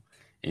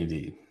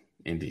 Indeed.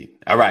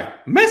 All right.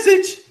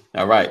 Message.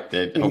 All right.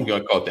 Hope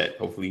y'all caught that.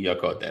 Hopefully y'all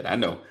caught that. I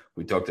know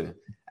we talked to an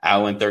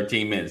hour and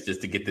 13 minutes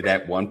just to get to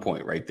that one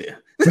point right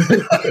there.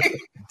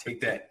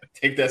 Take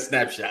that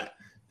snapshot.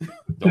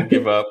 Don't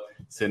give up.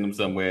 Send them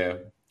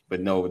somewhere.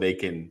 But no, they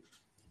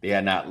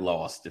are not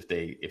lost if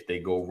they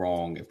go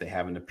wrong, if they're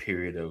having a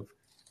period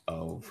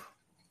of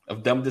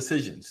dumb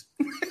decisions.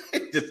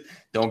 Just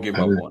don't give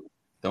up on them.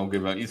 Don't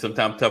give up.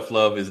 Sometimes tough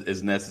love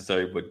is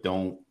necessary, but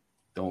don't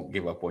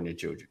give up on your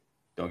children.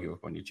 Don't give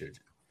up on your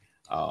children.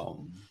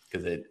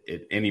 Because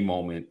at any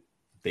moment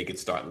they could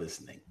start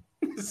listening.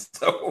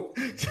 So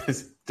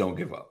just don't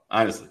give up.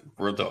 Honestly,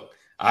 real talk.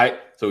 All right.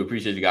 So we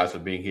appreciate you guys for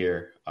being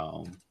here.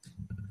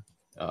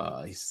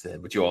 He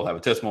said, but you all have a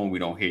testimony. We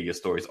don't hear your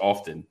stories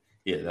often.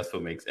 Yeah, that's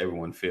what makes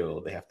everyone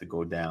feel they have to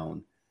go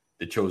down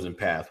the chosen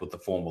path with a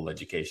formal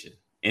education.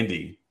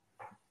 Indeed.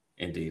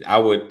 I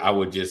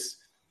would just,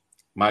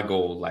 my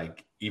goal,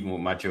 like even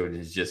with my children,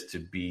 is just to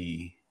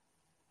be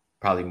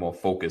probably more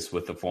focused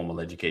with the formal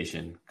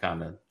education,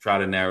 kind of try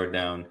to narrow it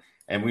down.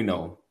 And we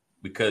know,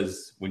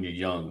 because when you're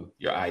young,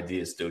 your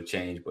ideas still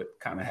change, but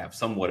kind of have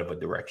somewhat of a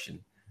direction,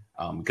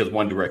 because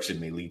one direction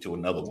may lead to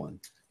another one,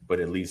 but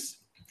at least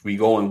we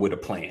go in with a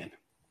plan.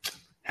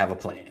 Have a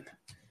plan.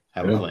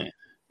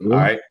 All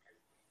right.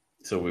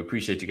 So we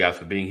appreciate you guys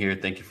for being here.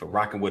 Thank you for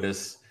rocking with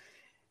us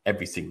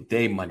every single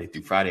day, Monday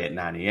through Friday at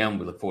 9 a.m.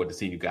 We look forward to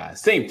seeing you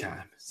guys same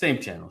time, same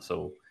channel.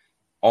 So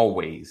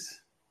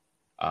always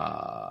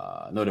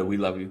know that we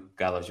love you.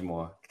 God loves you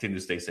more. Continue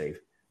to stay safe.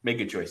 Make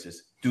good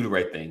choices. Do the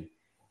right thing.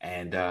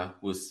 And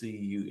we'll see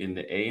you in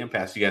the AM.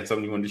 Pastor, you got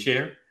something you wanted to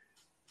share?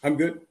 I'm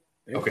good.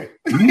 Okay.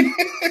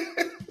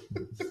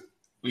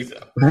 Peace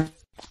out.